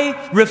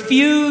 I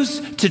refuse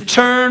to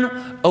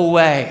turn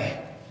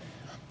away.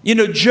 You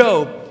know,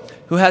 Job,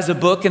 who has a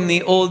book in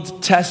the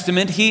Old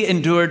Testament, he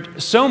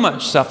endured so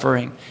much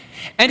suffering.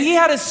 And he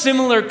had a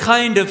similar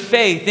kind of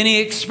faith. And he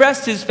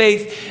expressed his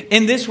faith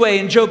in this way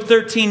in Job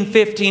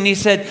 13:15. He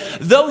said,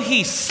 though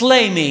he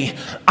slay me,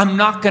 I'm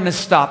not going to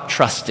stop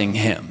trusting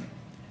him.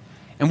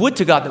 And would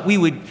to God that we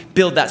would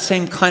build that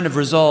same kind of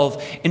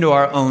resolve into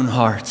our own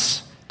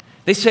hearts.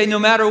 They say, no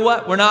matter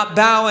what, we're not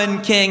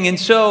bowing, King. And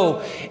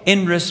so,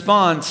 in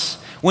response,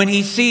 when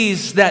he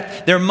sees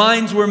that their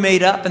minds were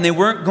made up and they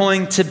weren't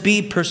going to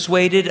be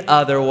persuaded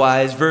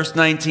otherwise, verse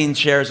 19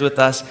 shares with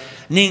us,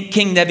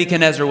 King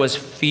Nebuchadnezzar was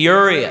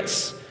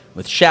furious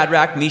with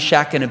Shadrach,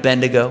 Meshach, and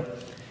Abednego,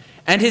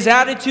 and his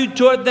attitude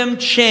toward them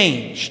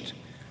changed.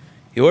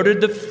 He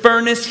ordered the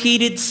furnace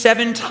heated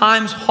 7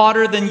 times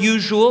hotter than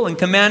usual and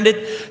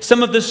commanded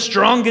some of the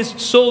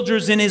strongest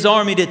soldiers in his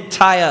army to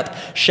tie up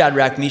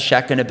Shadrach,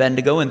 Meshach, and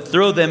Abednego and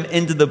throw them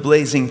into the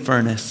blazing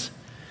furnace.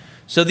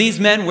 So these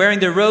men, wearing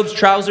their robes,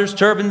 trousers,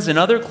 turbans, and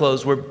other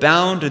clothes, were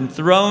bound and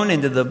thrown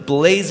into the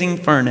blazing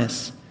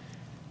furnace.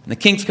 And the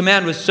king's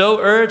command was so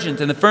urgent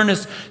and the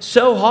furnace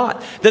so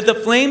hot that the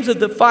flames of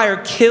the fire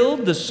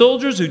killed the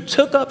soldiers who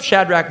took up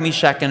Shadrach,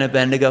 Meshach, and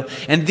Abednego.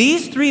 And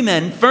these 3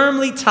 men,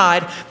 firmly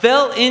tied,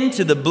 fell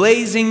into the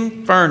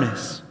blazing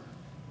furnace.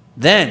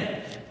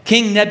 Then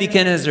King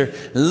Nebuchadnezzar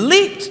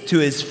leaped to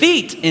his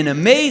feet in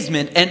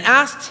amazement and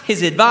asked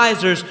his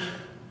advisors,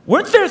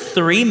 "Weren't there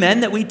 3 men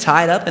that we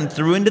tied up and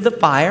threw into the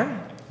fire?"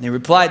 And they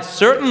replied,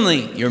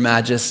 "Certainly, Your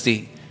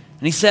Majesty."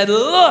 And he said,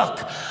 "Look,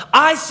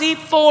 I see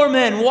 4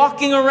 men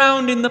walking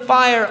around in the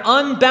fire,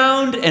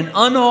 unbound and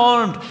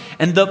unharmed,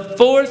 and the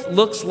 4th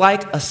looks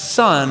like a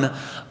son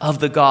of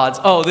the gods."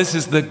 Oh, this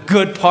is the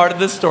good part of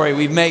the story.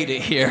 We've made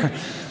it here.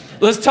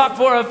 Let's talk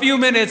for a few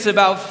minutes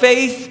about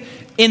faith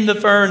in the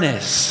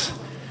furnace.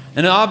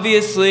 And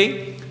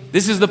obviously,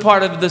 this is the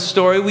part of the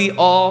story we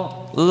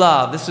all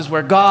love. This is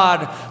where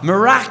God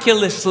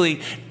miraculously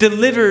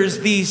delivers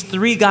these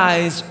 3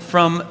 guys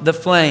from the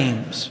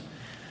flames.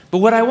 But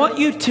what I want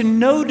you to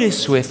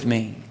notice with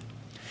me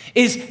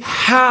is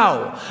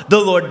how the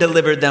Lord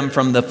delivered them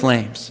from the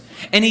flames.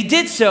 And he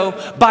did so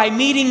by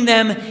meeting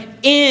them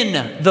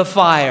in the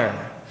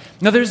fire.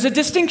 Now there's a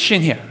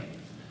distinction here.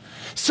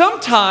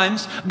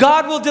 Sometimes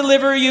God will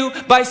deliver you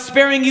by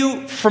sparing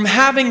you from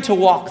having to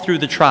walk through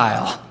the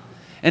trial.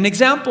 An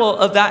example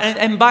of that,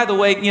 and by the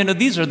way,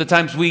 these are the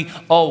times we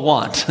all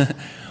want.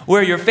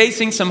 Where you're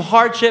facing some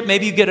hardship,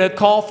 maybe you get a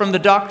call from the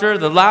doctor,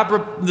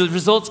 the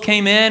results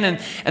came in,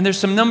 and there's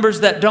some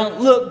numbers that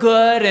don't look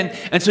good,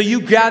 and so you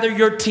gather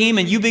your team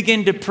and you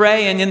begin to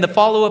pray, and in the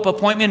follow-up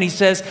appointment, he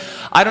says,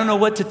 "I don't know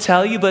what to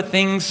tell you, but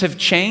things have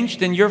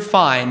changed, and you're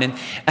fine,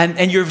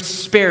 and you're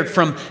spared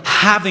from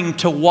having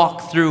to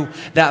walk through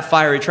that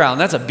fiery trial." And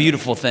that's a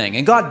beautiful thing,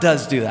 and God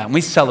does do that, and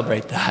we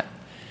celebrate that.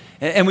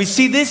 And we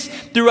see this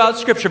throughout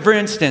Scripture. For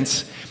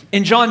instance,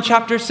 in John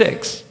chapter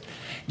 6,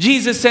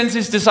 Jesus sends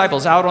his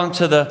disciples out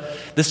onto the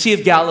Sea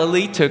of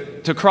Galilee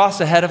to cross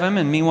ahead of him.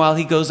 And meanwhile,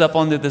 he goes up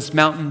onto this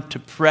mountain to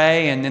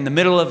pray. And in the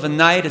middle of the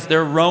night, as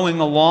they're rowing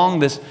along,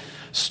 this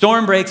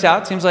storm breaks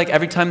out. Seems like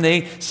every time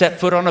they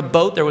set foot on a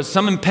boat, there was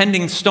some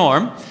impending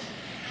storm.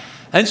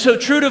 And so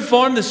true to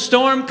form, the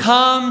storm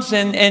comes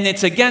and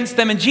it's against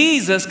them. And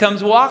Jesus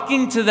comes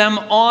walking to them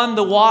on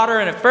the water.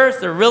 And at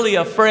first, they're really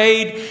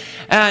afraid.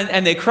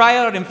 And they cry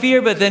out in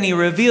fear. But then he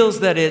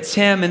reveals that it's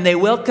him. And they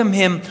welcome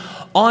him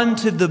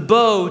onto the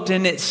boat.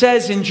 And it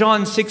says in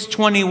John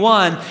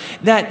 6:21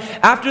 that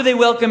after they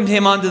welcomed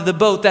him onto the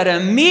boat, that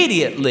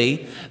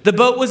immediately the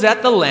boat was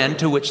at the land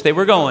to which they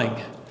were going.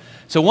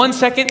 So one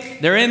second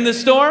they're in the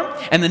storm,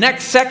 and the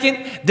next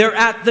second they're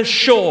at the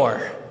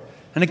shore.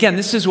 And again,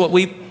 this is what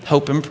we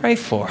hope and pray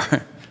for.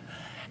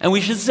 And we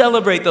should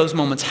celebrate those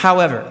moments.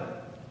 However,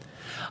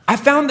 I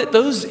found that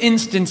those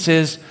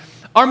instances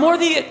are more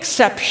the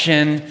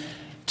exception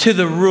to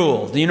the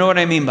rule. Do you know what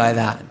I mean by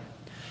that?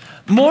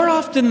 More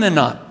often than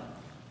not,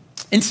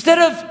 instead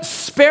of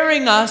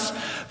sparing us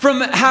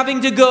from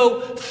having to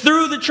go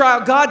through the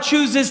trial, God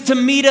chooses to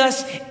meet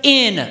us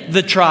in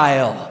the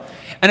trial.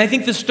 And I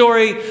think the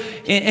story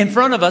in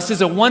front of us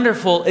is a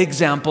wonderful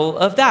example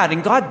of that.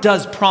 And God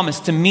does promise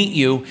to meet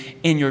you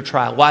in your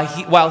trial.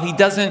 While he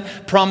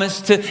doesn't promise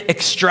to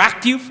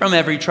extract you from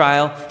every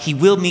trial, he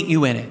will meet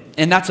you in it.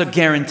 And that's a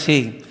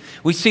guarantee.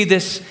 We see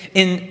this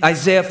in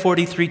Isaiah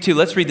 43:2.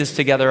 Let's read this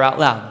together out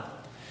loud.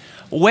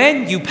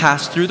 "When you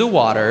pass through the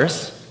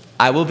waters,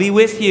 I will be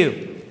with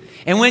you.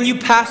 And when you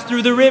pass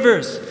through the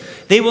rivers,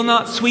 they will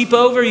not sweep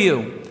over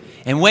you.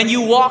 And when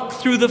you walk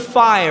through the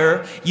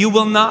fire, you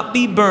will not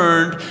be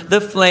burned.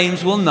 The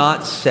flames will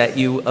not set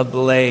you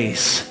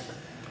ablaze."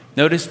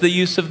 Notice the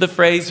use of the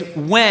phrase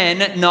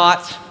when,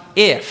 not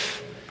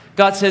if.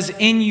 God says,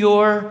 in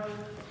your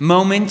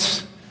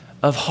moment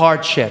of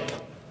hardship,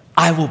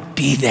 I will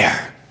be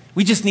there.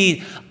 We just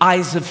need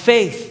eyes of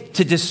faith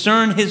to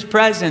discern his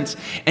presence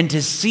and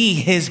to see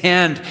his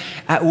hand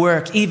at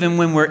work, even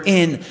when we're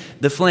in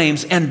the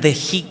flames and the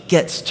heat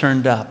gets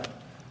turned up.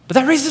 But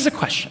that raises a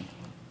question.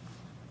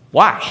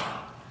 Why?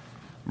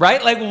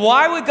 Right? Like,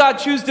 why would God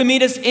choose to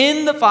meet us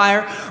in the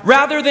fire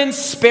rather than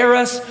spare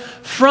us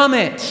from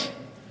it?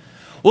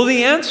 Well,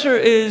 the answer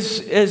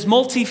is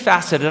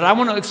multifaceted. I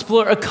want to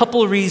explore a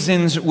couple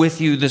reasons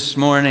with you this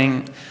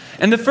morning.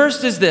 And the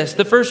first is this.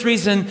 The first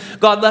reason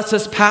God lets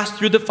us pass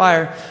through the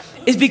fire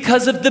is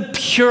because of the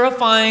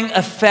purifying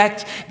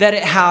effect that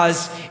it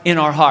has in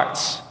our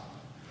hearts.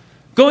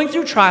 Going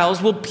through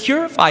trials will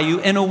purify you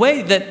in a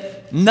way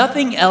that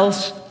nothing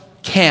else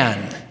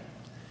can.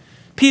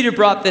 Peter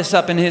brought this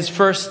up in his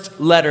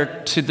first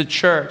letter to the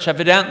church.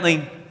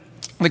 Evidently,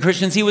 the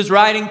Christians he was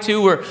writing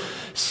to were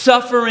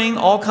suffering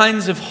all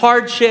kinds of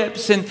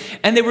hardships, and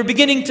they were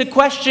beginning to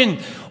question,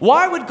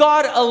 why would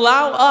God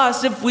allow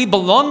us, if we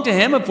belong to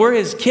him, if we're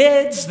his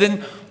kids,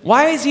 then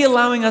why is he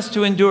allowing us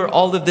to endure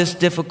all of this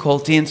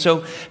difficulty? And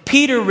so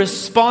Peter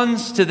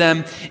responds to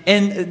them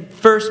in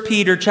 1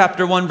 Peter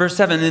chapter 1, verse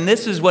 7. And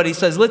this is what he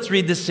says. Let's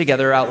read this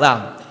together out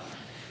loud.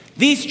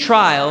 These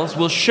trials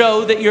will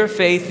show that your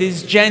faith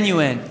is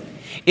genuine.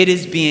 It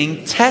is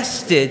being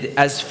tested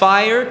as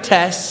fire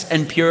tests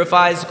and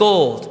purifies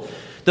gold,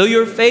 though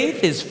your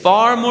faith is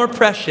far more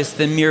precious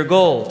than mere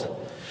gold.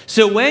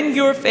 So when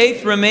your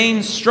faith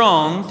remains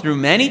strong through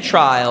many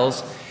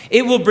trials,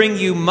 it will bring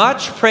you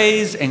much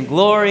praise and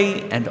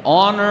glory and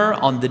honor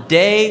on the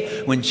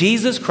day when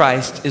Jesus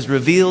Christ is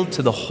revealed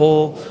to the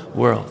whole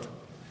world.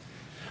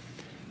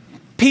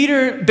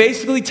 Peter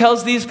basically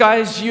tells these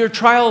guys, your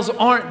trials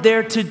aren't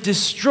there to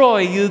destroy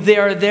you, they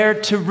are there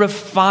to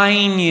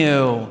refine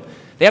you.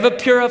 They have a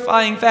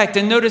purifying effect.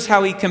 And notice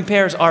how he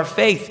compares our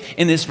faith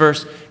in this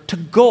verse to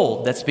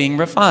gold that's being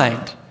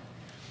refined.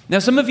 Now,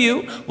 some of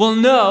you will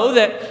know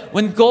that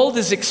when gold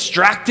is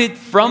extracted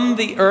from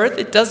the earth,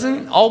 it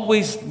doesn't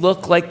always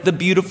look like the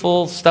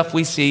beautiful stuff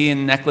we see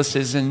in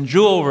necklaces and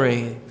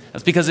jewelry.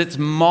 That's because it's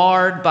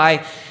marred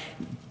by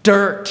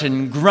dirt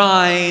and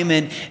grime,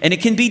 and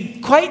it can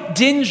be quite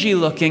dingy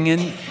looking.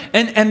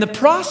 And the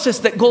process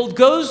that gold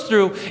goes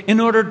through in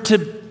order to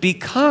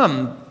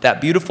become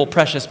that beautiful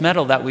precious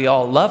metal that we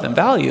all love and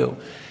value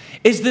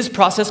is this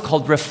process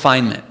called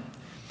refinement,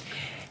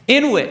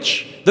 in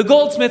which the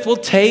goldsmith will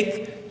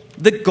take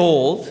the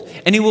gold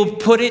and he will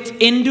put it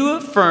into a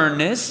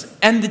furnace,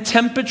 and the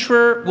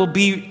temperature will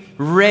be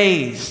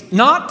raised,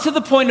 not to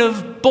the point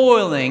of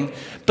boiling,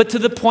 but to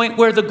the point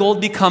where the gold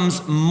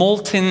becomes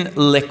molten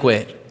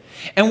liquid.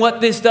 And what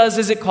this does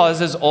is it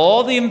causes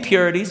all the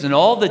impurities and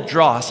all the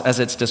dross, as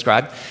it's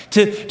described,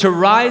 to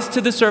rise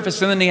to the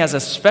surface. And then he has a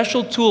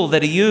special tool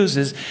that he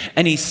uses,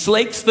 and he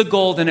slakes the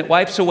gold, and it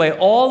wipes away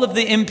all of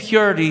the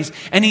impurities.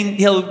 And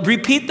he'll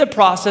repeat the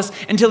process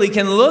until he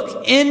can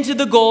look into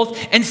the gold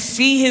and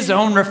see his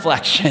own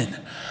reflection.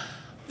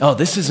 Oh,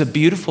 this is a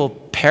beautiful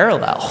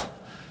parallel.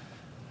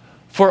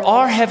 For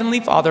our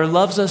Heavenly Father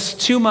loves us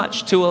too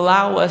much to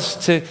allow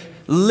us to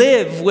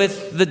live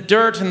with the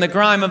dirt and the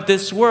grime of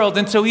this world.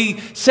 And so he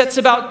sets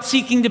about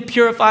seeking to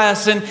purify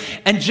us.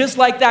 And just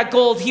like that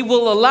gold, he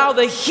will allow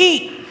the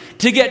heat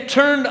to get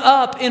turned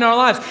up in our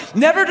lives.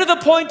 Never to the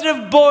point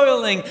of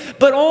boiling,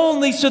 but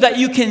only so that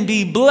you can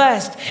be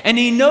blessed. And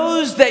he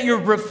knows that you're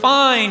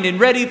refined and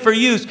ready for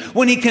use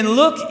when he can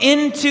look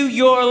into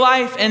your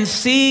life and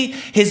see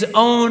his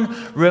own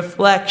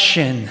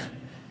reflection.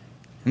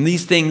 And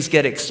these things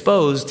get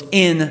exposed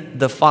in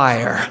the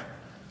fire.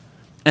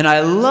 And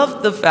I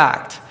love the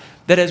fact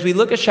that as we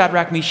look at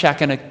Shadrach,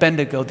 Meshach, and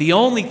Abednego, the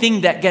only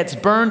thing that gets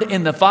burned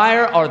in the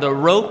fire are the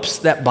ropes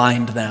that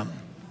bind them.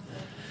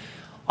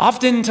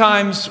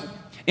 Oftentimes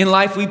in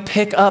life, we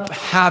pick up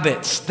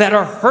habits that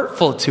are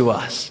hurtful to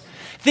us,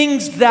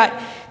 things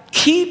that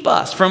keep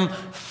us from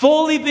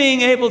fully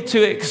being able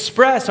to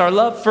express our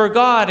love for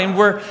God, and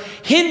we're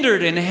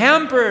hindered and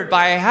hampered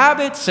by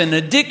habits and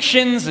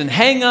addictions and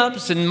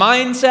hang-ups and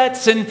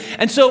mindsets.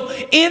 And so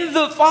in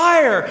the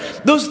fire,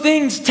 those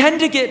things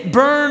tend to get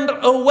burned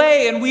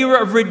away, and we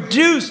are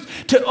reduced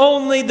to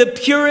only the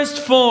purest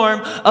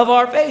form of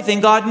our faith.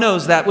 And God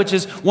knows that, which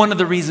is one of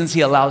the reasons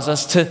he allows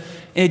us to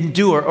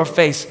endure or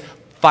face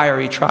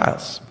fiery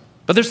trials.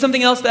 But there's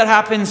something else that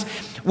happens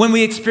when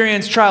we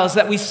experience trials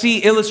that we see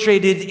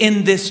illustrated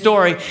in this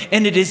story,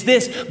 and it is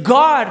this: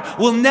 God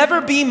will never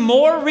be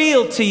more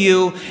real to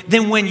you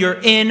than when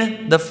you're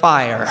in the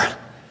fire.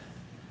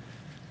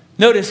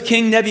 Notice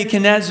King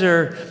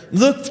Nebuchadnezzar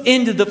looked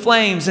into the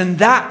flames, and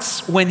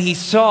that's when he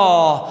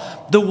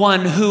saw the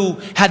one who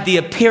had the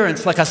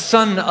appearance like a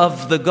son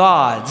of the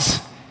gods.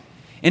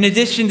 In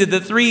addition to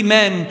the three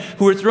men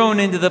who were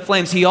thrown into the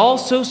flames, he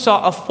also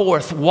saw a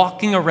fourth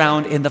walking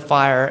around in the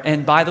fire.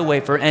 And by the way,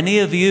 for any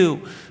of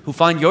you who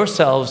find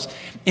yourselves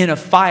in a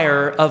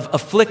fire of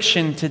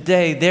affliction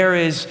today, there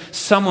is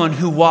someone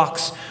who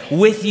walks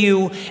with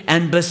you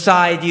and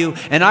beside you.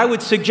 And I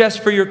would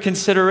suggest for your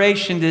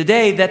consideration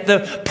today that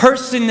the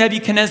person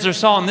Nebuchadnezzar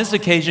saw on this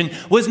occasion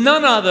was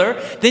none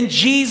other than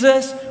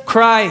Jesus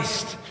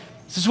Christ.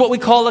 This is what we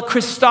call a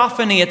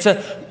Christophany. It's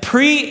a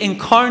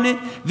pre-incarnate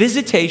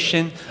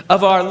visitation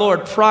of our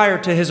Lord prior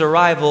to his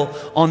arrival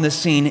on the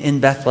scene in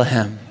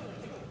Bethlehem.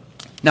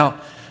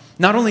 Now,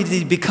 not only did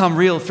he become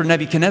real for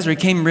Nebuchadnezzar, he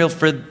became real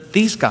for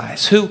these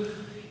guys who,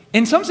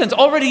 in some sense,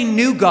 already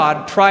knew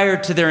God prior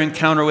to their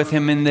encounter with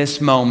him in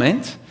this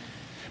moment.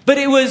 But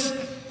it was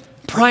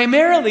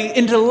primarily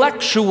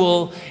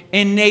intellectual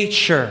in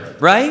nature,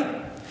 right?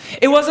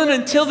 It wasn't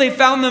until they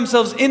found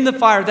themselves in the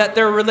fire that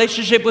their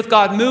relationship with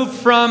God moved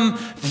from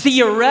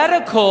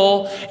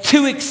theoretical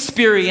to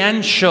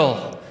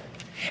experiential.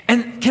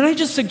 And can I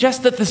just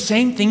suggest that the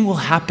same thing will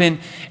happen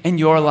in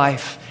your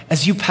life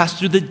as you pass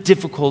through the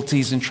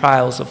difficulties and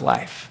trials of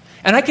life?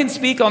 And I can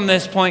speak on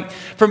this point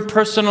from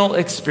personal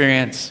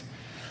experience.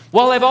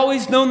 While I've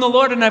always known the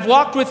Lord and I've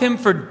walked with him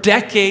for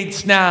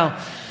decades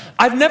now,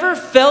 I've never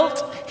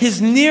felt his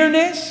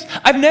nearness.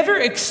 I've never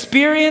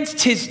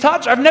experienced his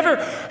touch. I've never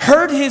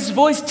heard his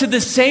voice to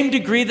the same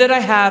degree that I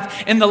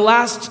have in the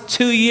last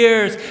 2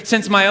 years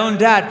since my own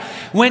dad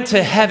went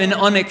to heaven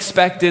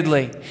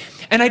unexpectedly.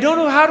 And I don't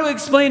know how to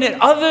explain it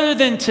other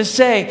than to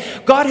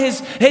say, God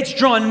has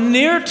drawn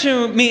near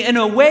to me in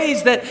a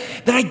ways that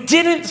I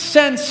didn't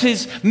sense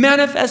his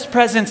manifest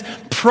presence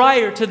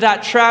prior to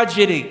that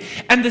tragedy.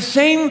 And the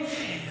same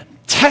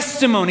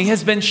testimony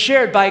has been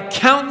shared by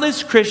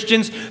countless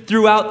Christians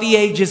throughout the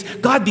ages.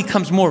 God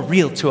becomes more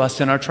real to us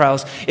in our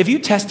trials. If you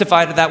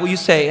testify to that, will you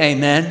say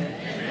amen?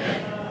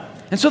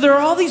 And so there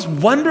are all these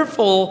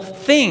wonderful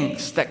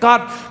things that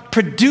God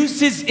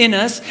produces in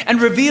us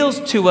and reveals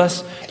to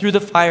us through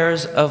the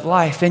fires of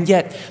life. And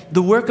yet,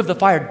 the work of the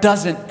fire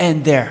doesn't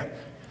end there.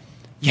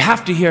 You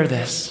have to hear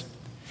this.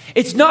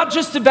 It's not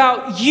just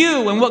about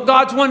you and what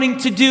God's wanting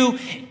to do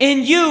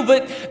in you,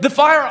 but the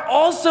fire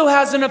also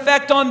has an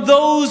effect on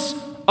those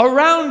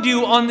around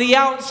you on the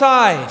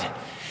outside.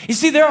 You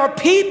see, there are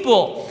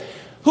people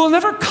who will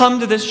never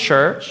come to this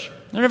church.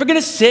 They're never going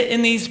to sit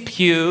in these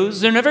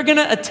pews. They're never going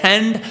to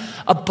attend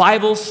a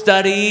Bible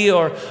study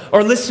or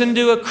listen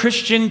to a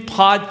Christian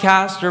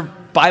podcast or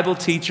Bible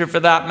teacher for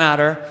that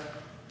matter.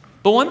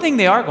 But one thing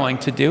they are going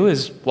to do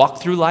is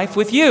walk through life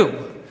with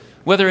you.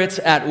 Whether it's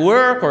at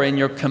work or in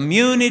your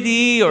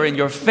community or in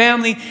your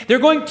family, they're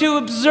going to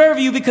observe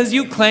you because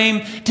you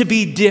claim to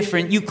be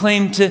different. You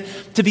claim to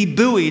be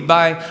buoyed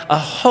by a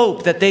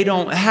hope that they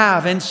don't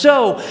have. And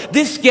so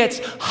this gets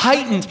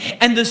heightened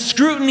and the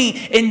scrutiny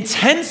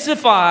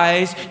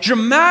intensifies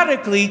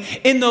dramatically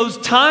in those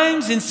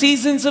times and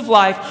seasons of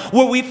life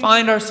where we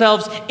find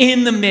ourselves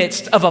in the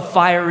midst of a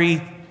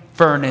fiery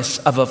furnace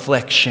of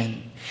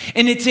affliction.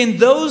 And it's in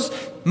those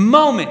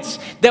moments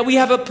that we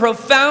have a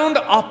profound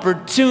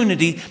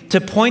opportunity to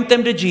point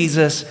them to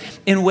Jesus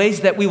in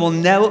ways that we will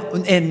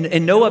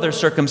in no other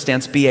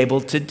circumstance be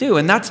able to do.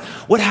 And that's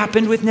what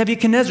happened with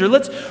Nebuchadnezzar.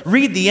 Let's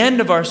read the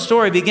end of our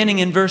story beginning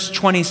in verse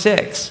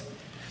 26.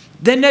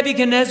 Then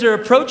Nebuchadnezzar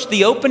approached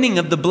the opening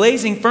of the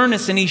blazing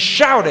furnace and he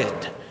shouted,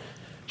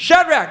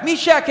 "Shadrach,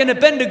 Meshach, and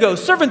Abednego,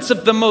 servants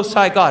of the Most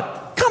High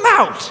God, come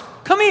out,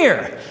 come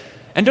here."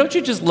 And don't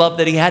you just love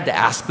that he had to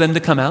ask them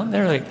to come out?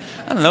 They're like,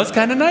 I don't know, it's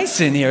kind of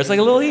nice in here. It's like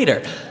a little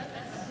heater.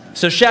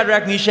 So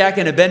Shadrach, Meshach,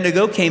 and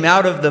Abednego came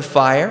out of the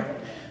fire,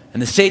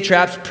 and the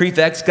satraps,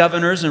 prefects,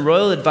 governors, and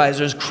royal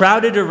advisors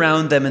crowded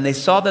around them, and they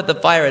saw that the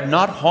fire had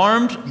not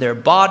harmed their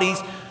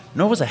bodies,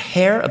 nor was a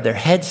hair of their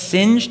head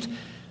singed.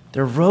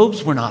 Their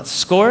robes were not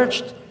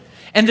scorched,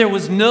 and there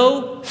was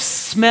no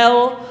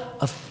smell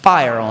of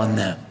fire on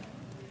them.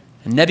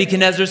 And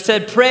Nebuchadnezzar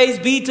said, "Praise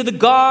be to the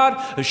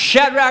God of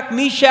Shadrach,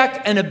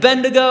 Meshach, and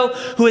Abednego,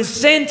 who has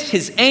sent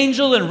his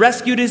angel and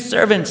rescued his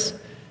servants.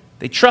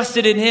 They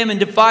trusted in him and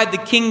defied the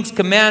king's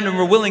command and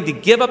were willing to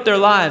give up their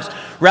lives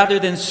rather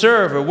than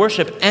serve or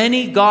worship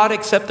any god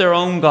except their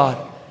own God.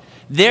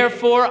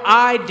 Therefore,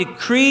 I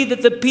decree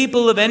that the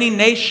people of any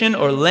nation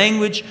or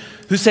language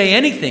who say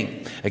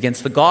anything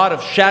against the God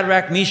of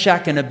Shadrach,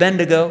 Meshach, and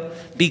Abednego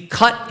be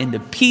cut into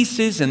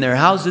pieces and their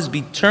houses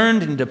be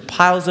turned into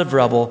piles of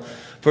rubble.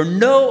 For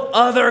no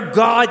other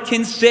God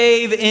can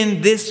save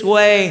in this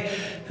way."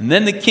 And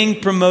then the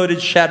king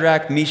promoted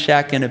Shadrach,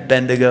 Meshach, and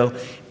Abednego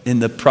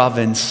in the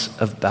province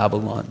of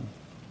Babylon.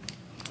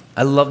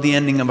 I love the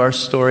ending of our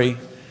story.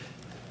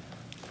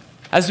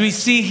 As we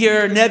see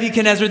here,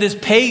 Nebuchadnezzar, this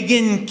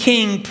pagan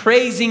king,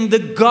 praising the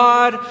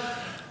God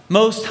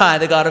Most High,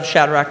 the God of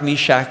Shadrach,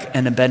 Meshach,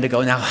 and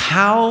Abednego. Now,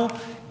 how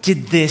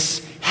did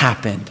this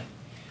happen?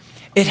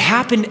 It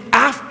happened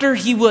after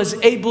he was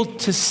able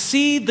to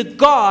see the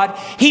God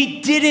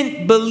he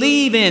didn't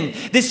believe in.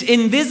 This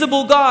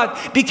invisible God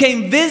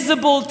became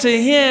visible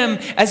to him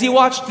as he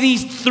watched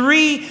these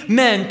three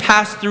men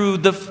pass through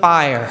the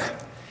fire.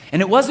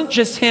 And it wasn't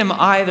just him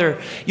either.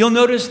 You'll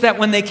notice that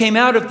when they came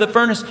out of the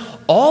furnace,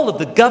 all of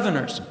the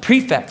governors,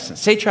 prefects, and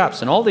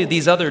satraps, and all of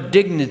these other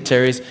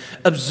dignitaries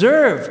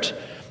observed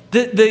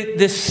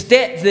the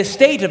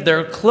state of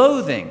their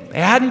clothing. They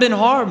hadn't been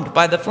harmed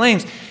by the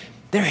flames.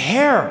 Their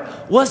hair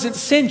wasn't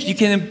singed. You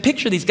can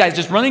picture these guys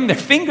just running their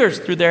fingers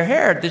through their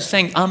hair, just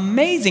saying,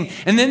 amazing.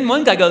 And then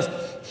one guy goes,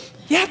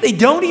 yeah, they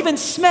don't even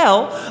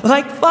smell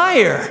like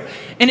fire.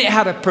 And it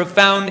had a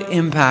profound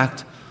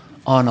impact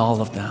on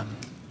all of them.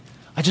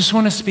 I just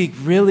want to speak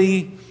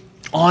really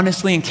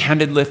honestly and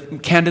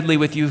candidly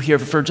with you here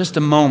for just a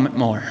moment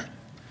more.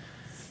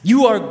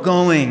 You are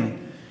going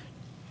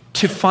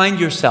to find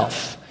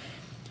yourself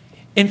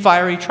in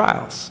fiery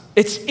trials.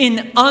 It's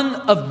an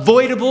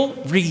unavoidable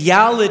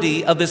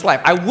reality of this life.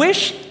 I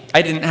wish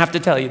I didn't have to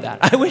tell you that.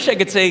 I wish I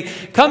could say,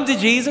 come to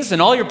Jesus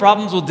and all your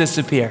problems will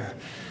disappear.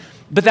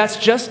 But that's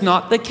just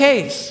not the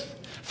case.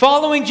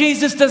 Following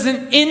Jesus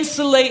doesn't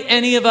insulate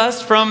any of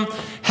us from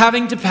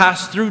having to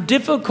pass through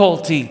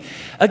difficulty.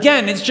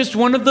 Again, it's just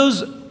one of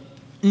those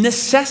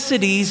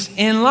necessities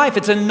in life.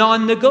 It's a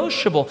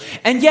non-negotiable.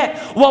 And yet,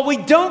 while we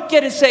don't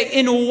get to say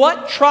in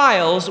what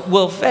trials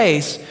we'll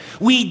face,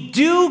 we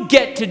do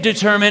get to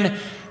determine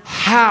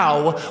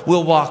how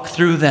we'll walk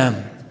through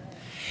them.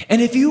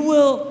 And if you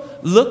will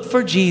look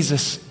for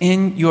Jesus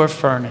in your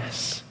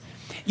furnace.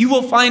 You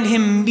will find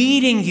him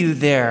meeting you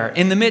there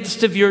in the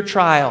midst of your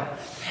trial.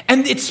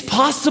 And it's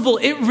possible,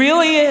 it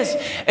really is.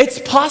 It's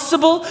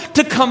possible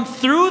to come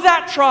through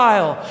that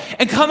trial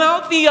and come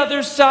out the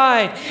other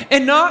side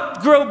and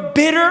not grow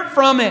bitter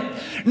from it,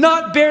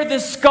 not bear the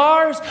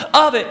scars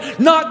of it,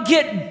 not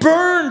get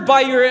burned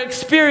by your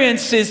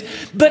experiences,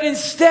 but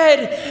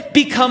instead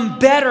become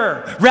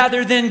better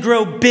rather than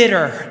grow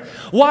bitter.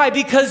 Why?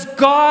 Because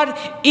God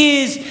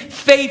is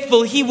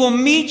faithful. He will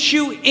meet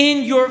you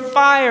in your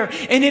fire.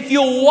 And if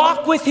you'll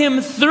walk with him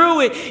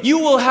through it, you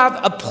will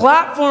have a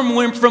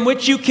platform from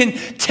which you can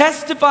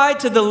testify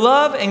to the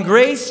love and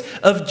grace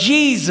of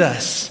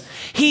Jesus.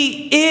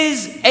 He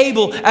is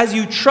able, as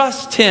you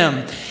trust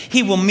him,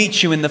 he will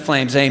meet you in the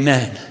flames.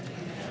 Amen.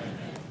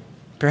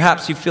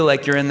 Perhaps you feel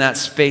like you're in that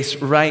space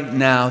right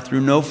now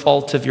through no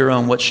fault of your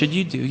own. What should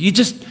you do? You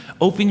just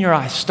open your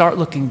eyes, start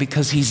looking,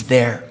 because he's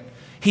there.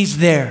 He's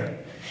there.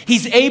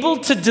 He's able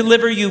to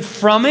deliver you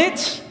from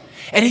it,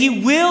 and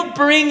he will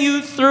bring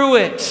you through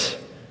it.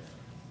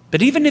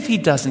 But even if he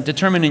doesn't,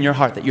 determine in your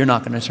heart that you're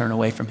not going to turn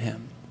away from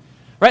him.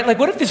 Right? Like,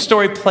 what if this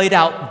story played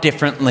out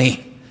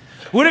differently?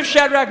 What if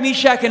Shadrach,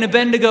 Meshach, and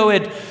Abednego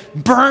had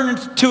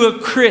burned to a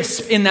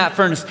crisp in that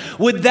furnace?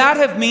 Would that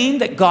have mean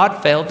that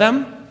God failed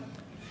them?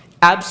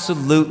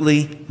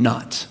 Absolutely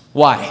not.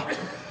 Why?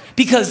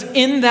 Because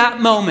in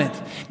that moment,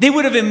 they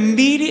would have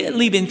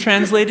immediately been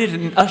translated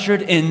and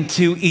ushered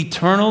into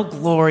eternal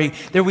glory,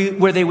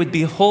 where they would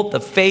behold the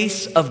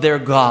face of their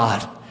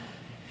God.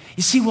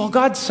 You see, while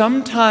God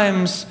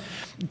sometimes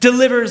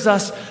delivers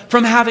us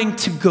from having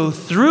to go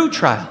through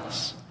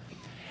trials,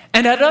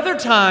 and at other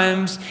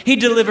times, he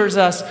delivers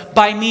us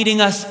by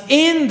meeting us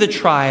in the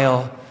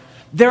trial,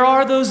 there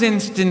are those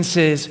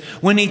instances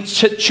when he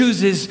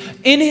chooses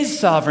in his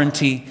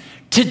sovereignty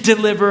to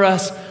deliver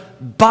us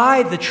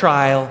by the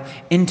trial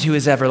into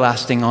his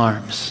everlasting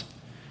arms.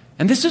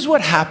 And this is what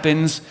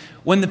happens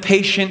when the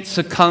patient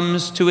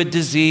succumbs to a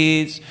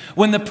disease,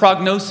 when the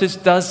prognosis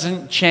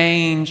doesn't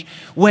change,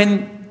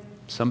 when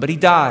somebody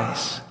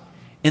dies.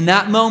 In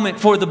that moment,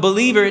 for the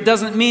believer, it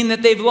doesn't mean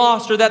that they've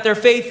lost or that their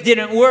faith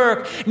didn't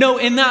work. No,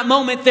 in that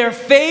moment, their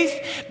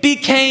faith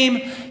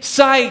became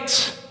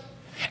sight.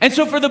 And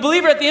so for the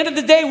believer, at the end of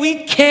the day,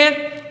 we can't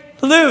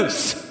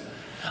lose.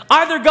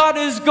 Either God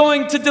is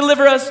going to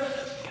deliver us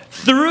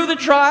through the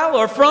trial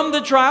or from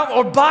the trial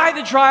or by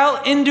the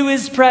trial into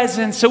his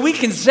presence. So we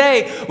can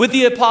say with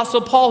the Apostle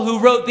Paul, who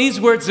wrote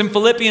these words in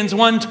Philippians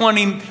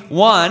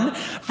 1:21,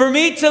 "For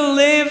me to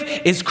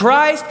live is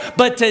Christ,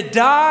 but to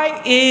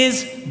die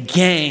is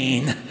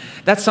gain."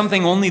 That's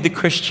something only the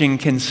Christian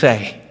can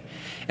say.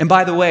 And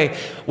by the way,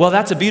 well,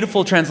 that's a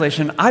beautiful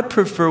translation. I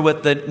prefer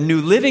what the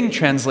New Living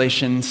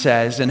Translation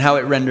says and how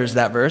it renders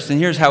that verse. And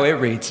here's how it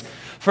reads.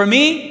 "For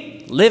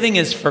me, living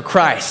is for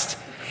Christ,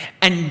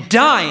 and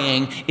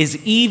dying is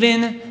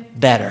even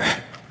better."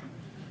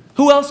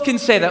 Who else can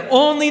say that?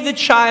 Only the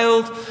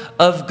child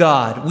of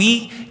God.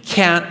 We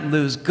can't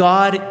lose.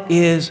 God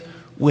is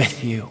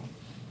with you.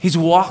 He's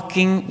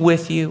walking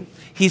with you.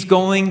 He's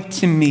going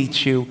to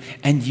meet you,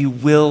 and you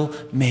will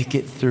make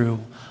it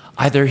through.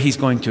 Either he's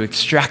going to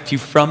extract you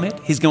from it,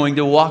 he's going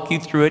to walk you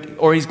through it,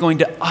 or he's going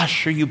to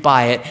usher you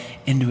by it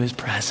into his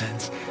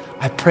presence.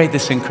 I pray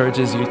this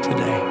encourages you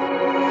today.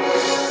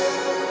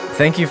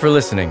 Thank you for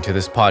listening to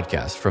this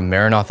podcast from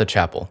Maranatha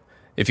Chapel.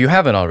 If you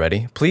haven't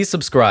already, please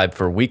subscribe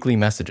for weekly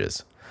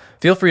messages.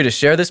 Feel free to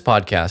share this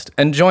podcast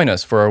and join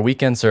us for our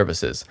weekend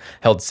services,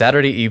 held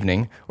Saturday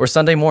evening or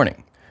Sunday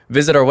morning.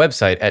 Visit our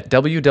website at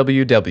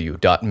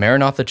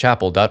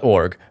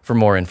www.maranathachapel.org for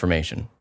more information.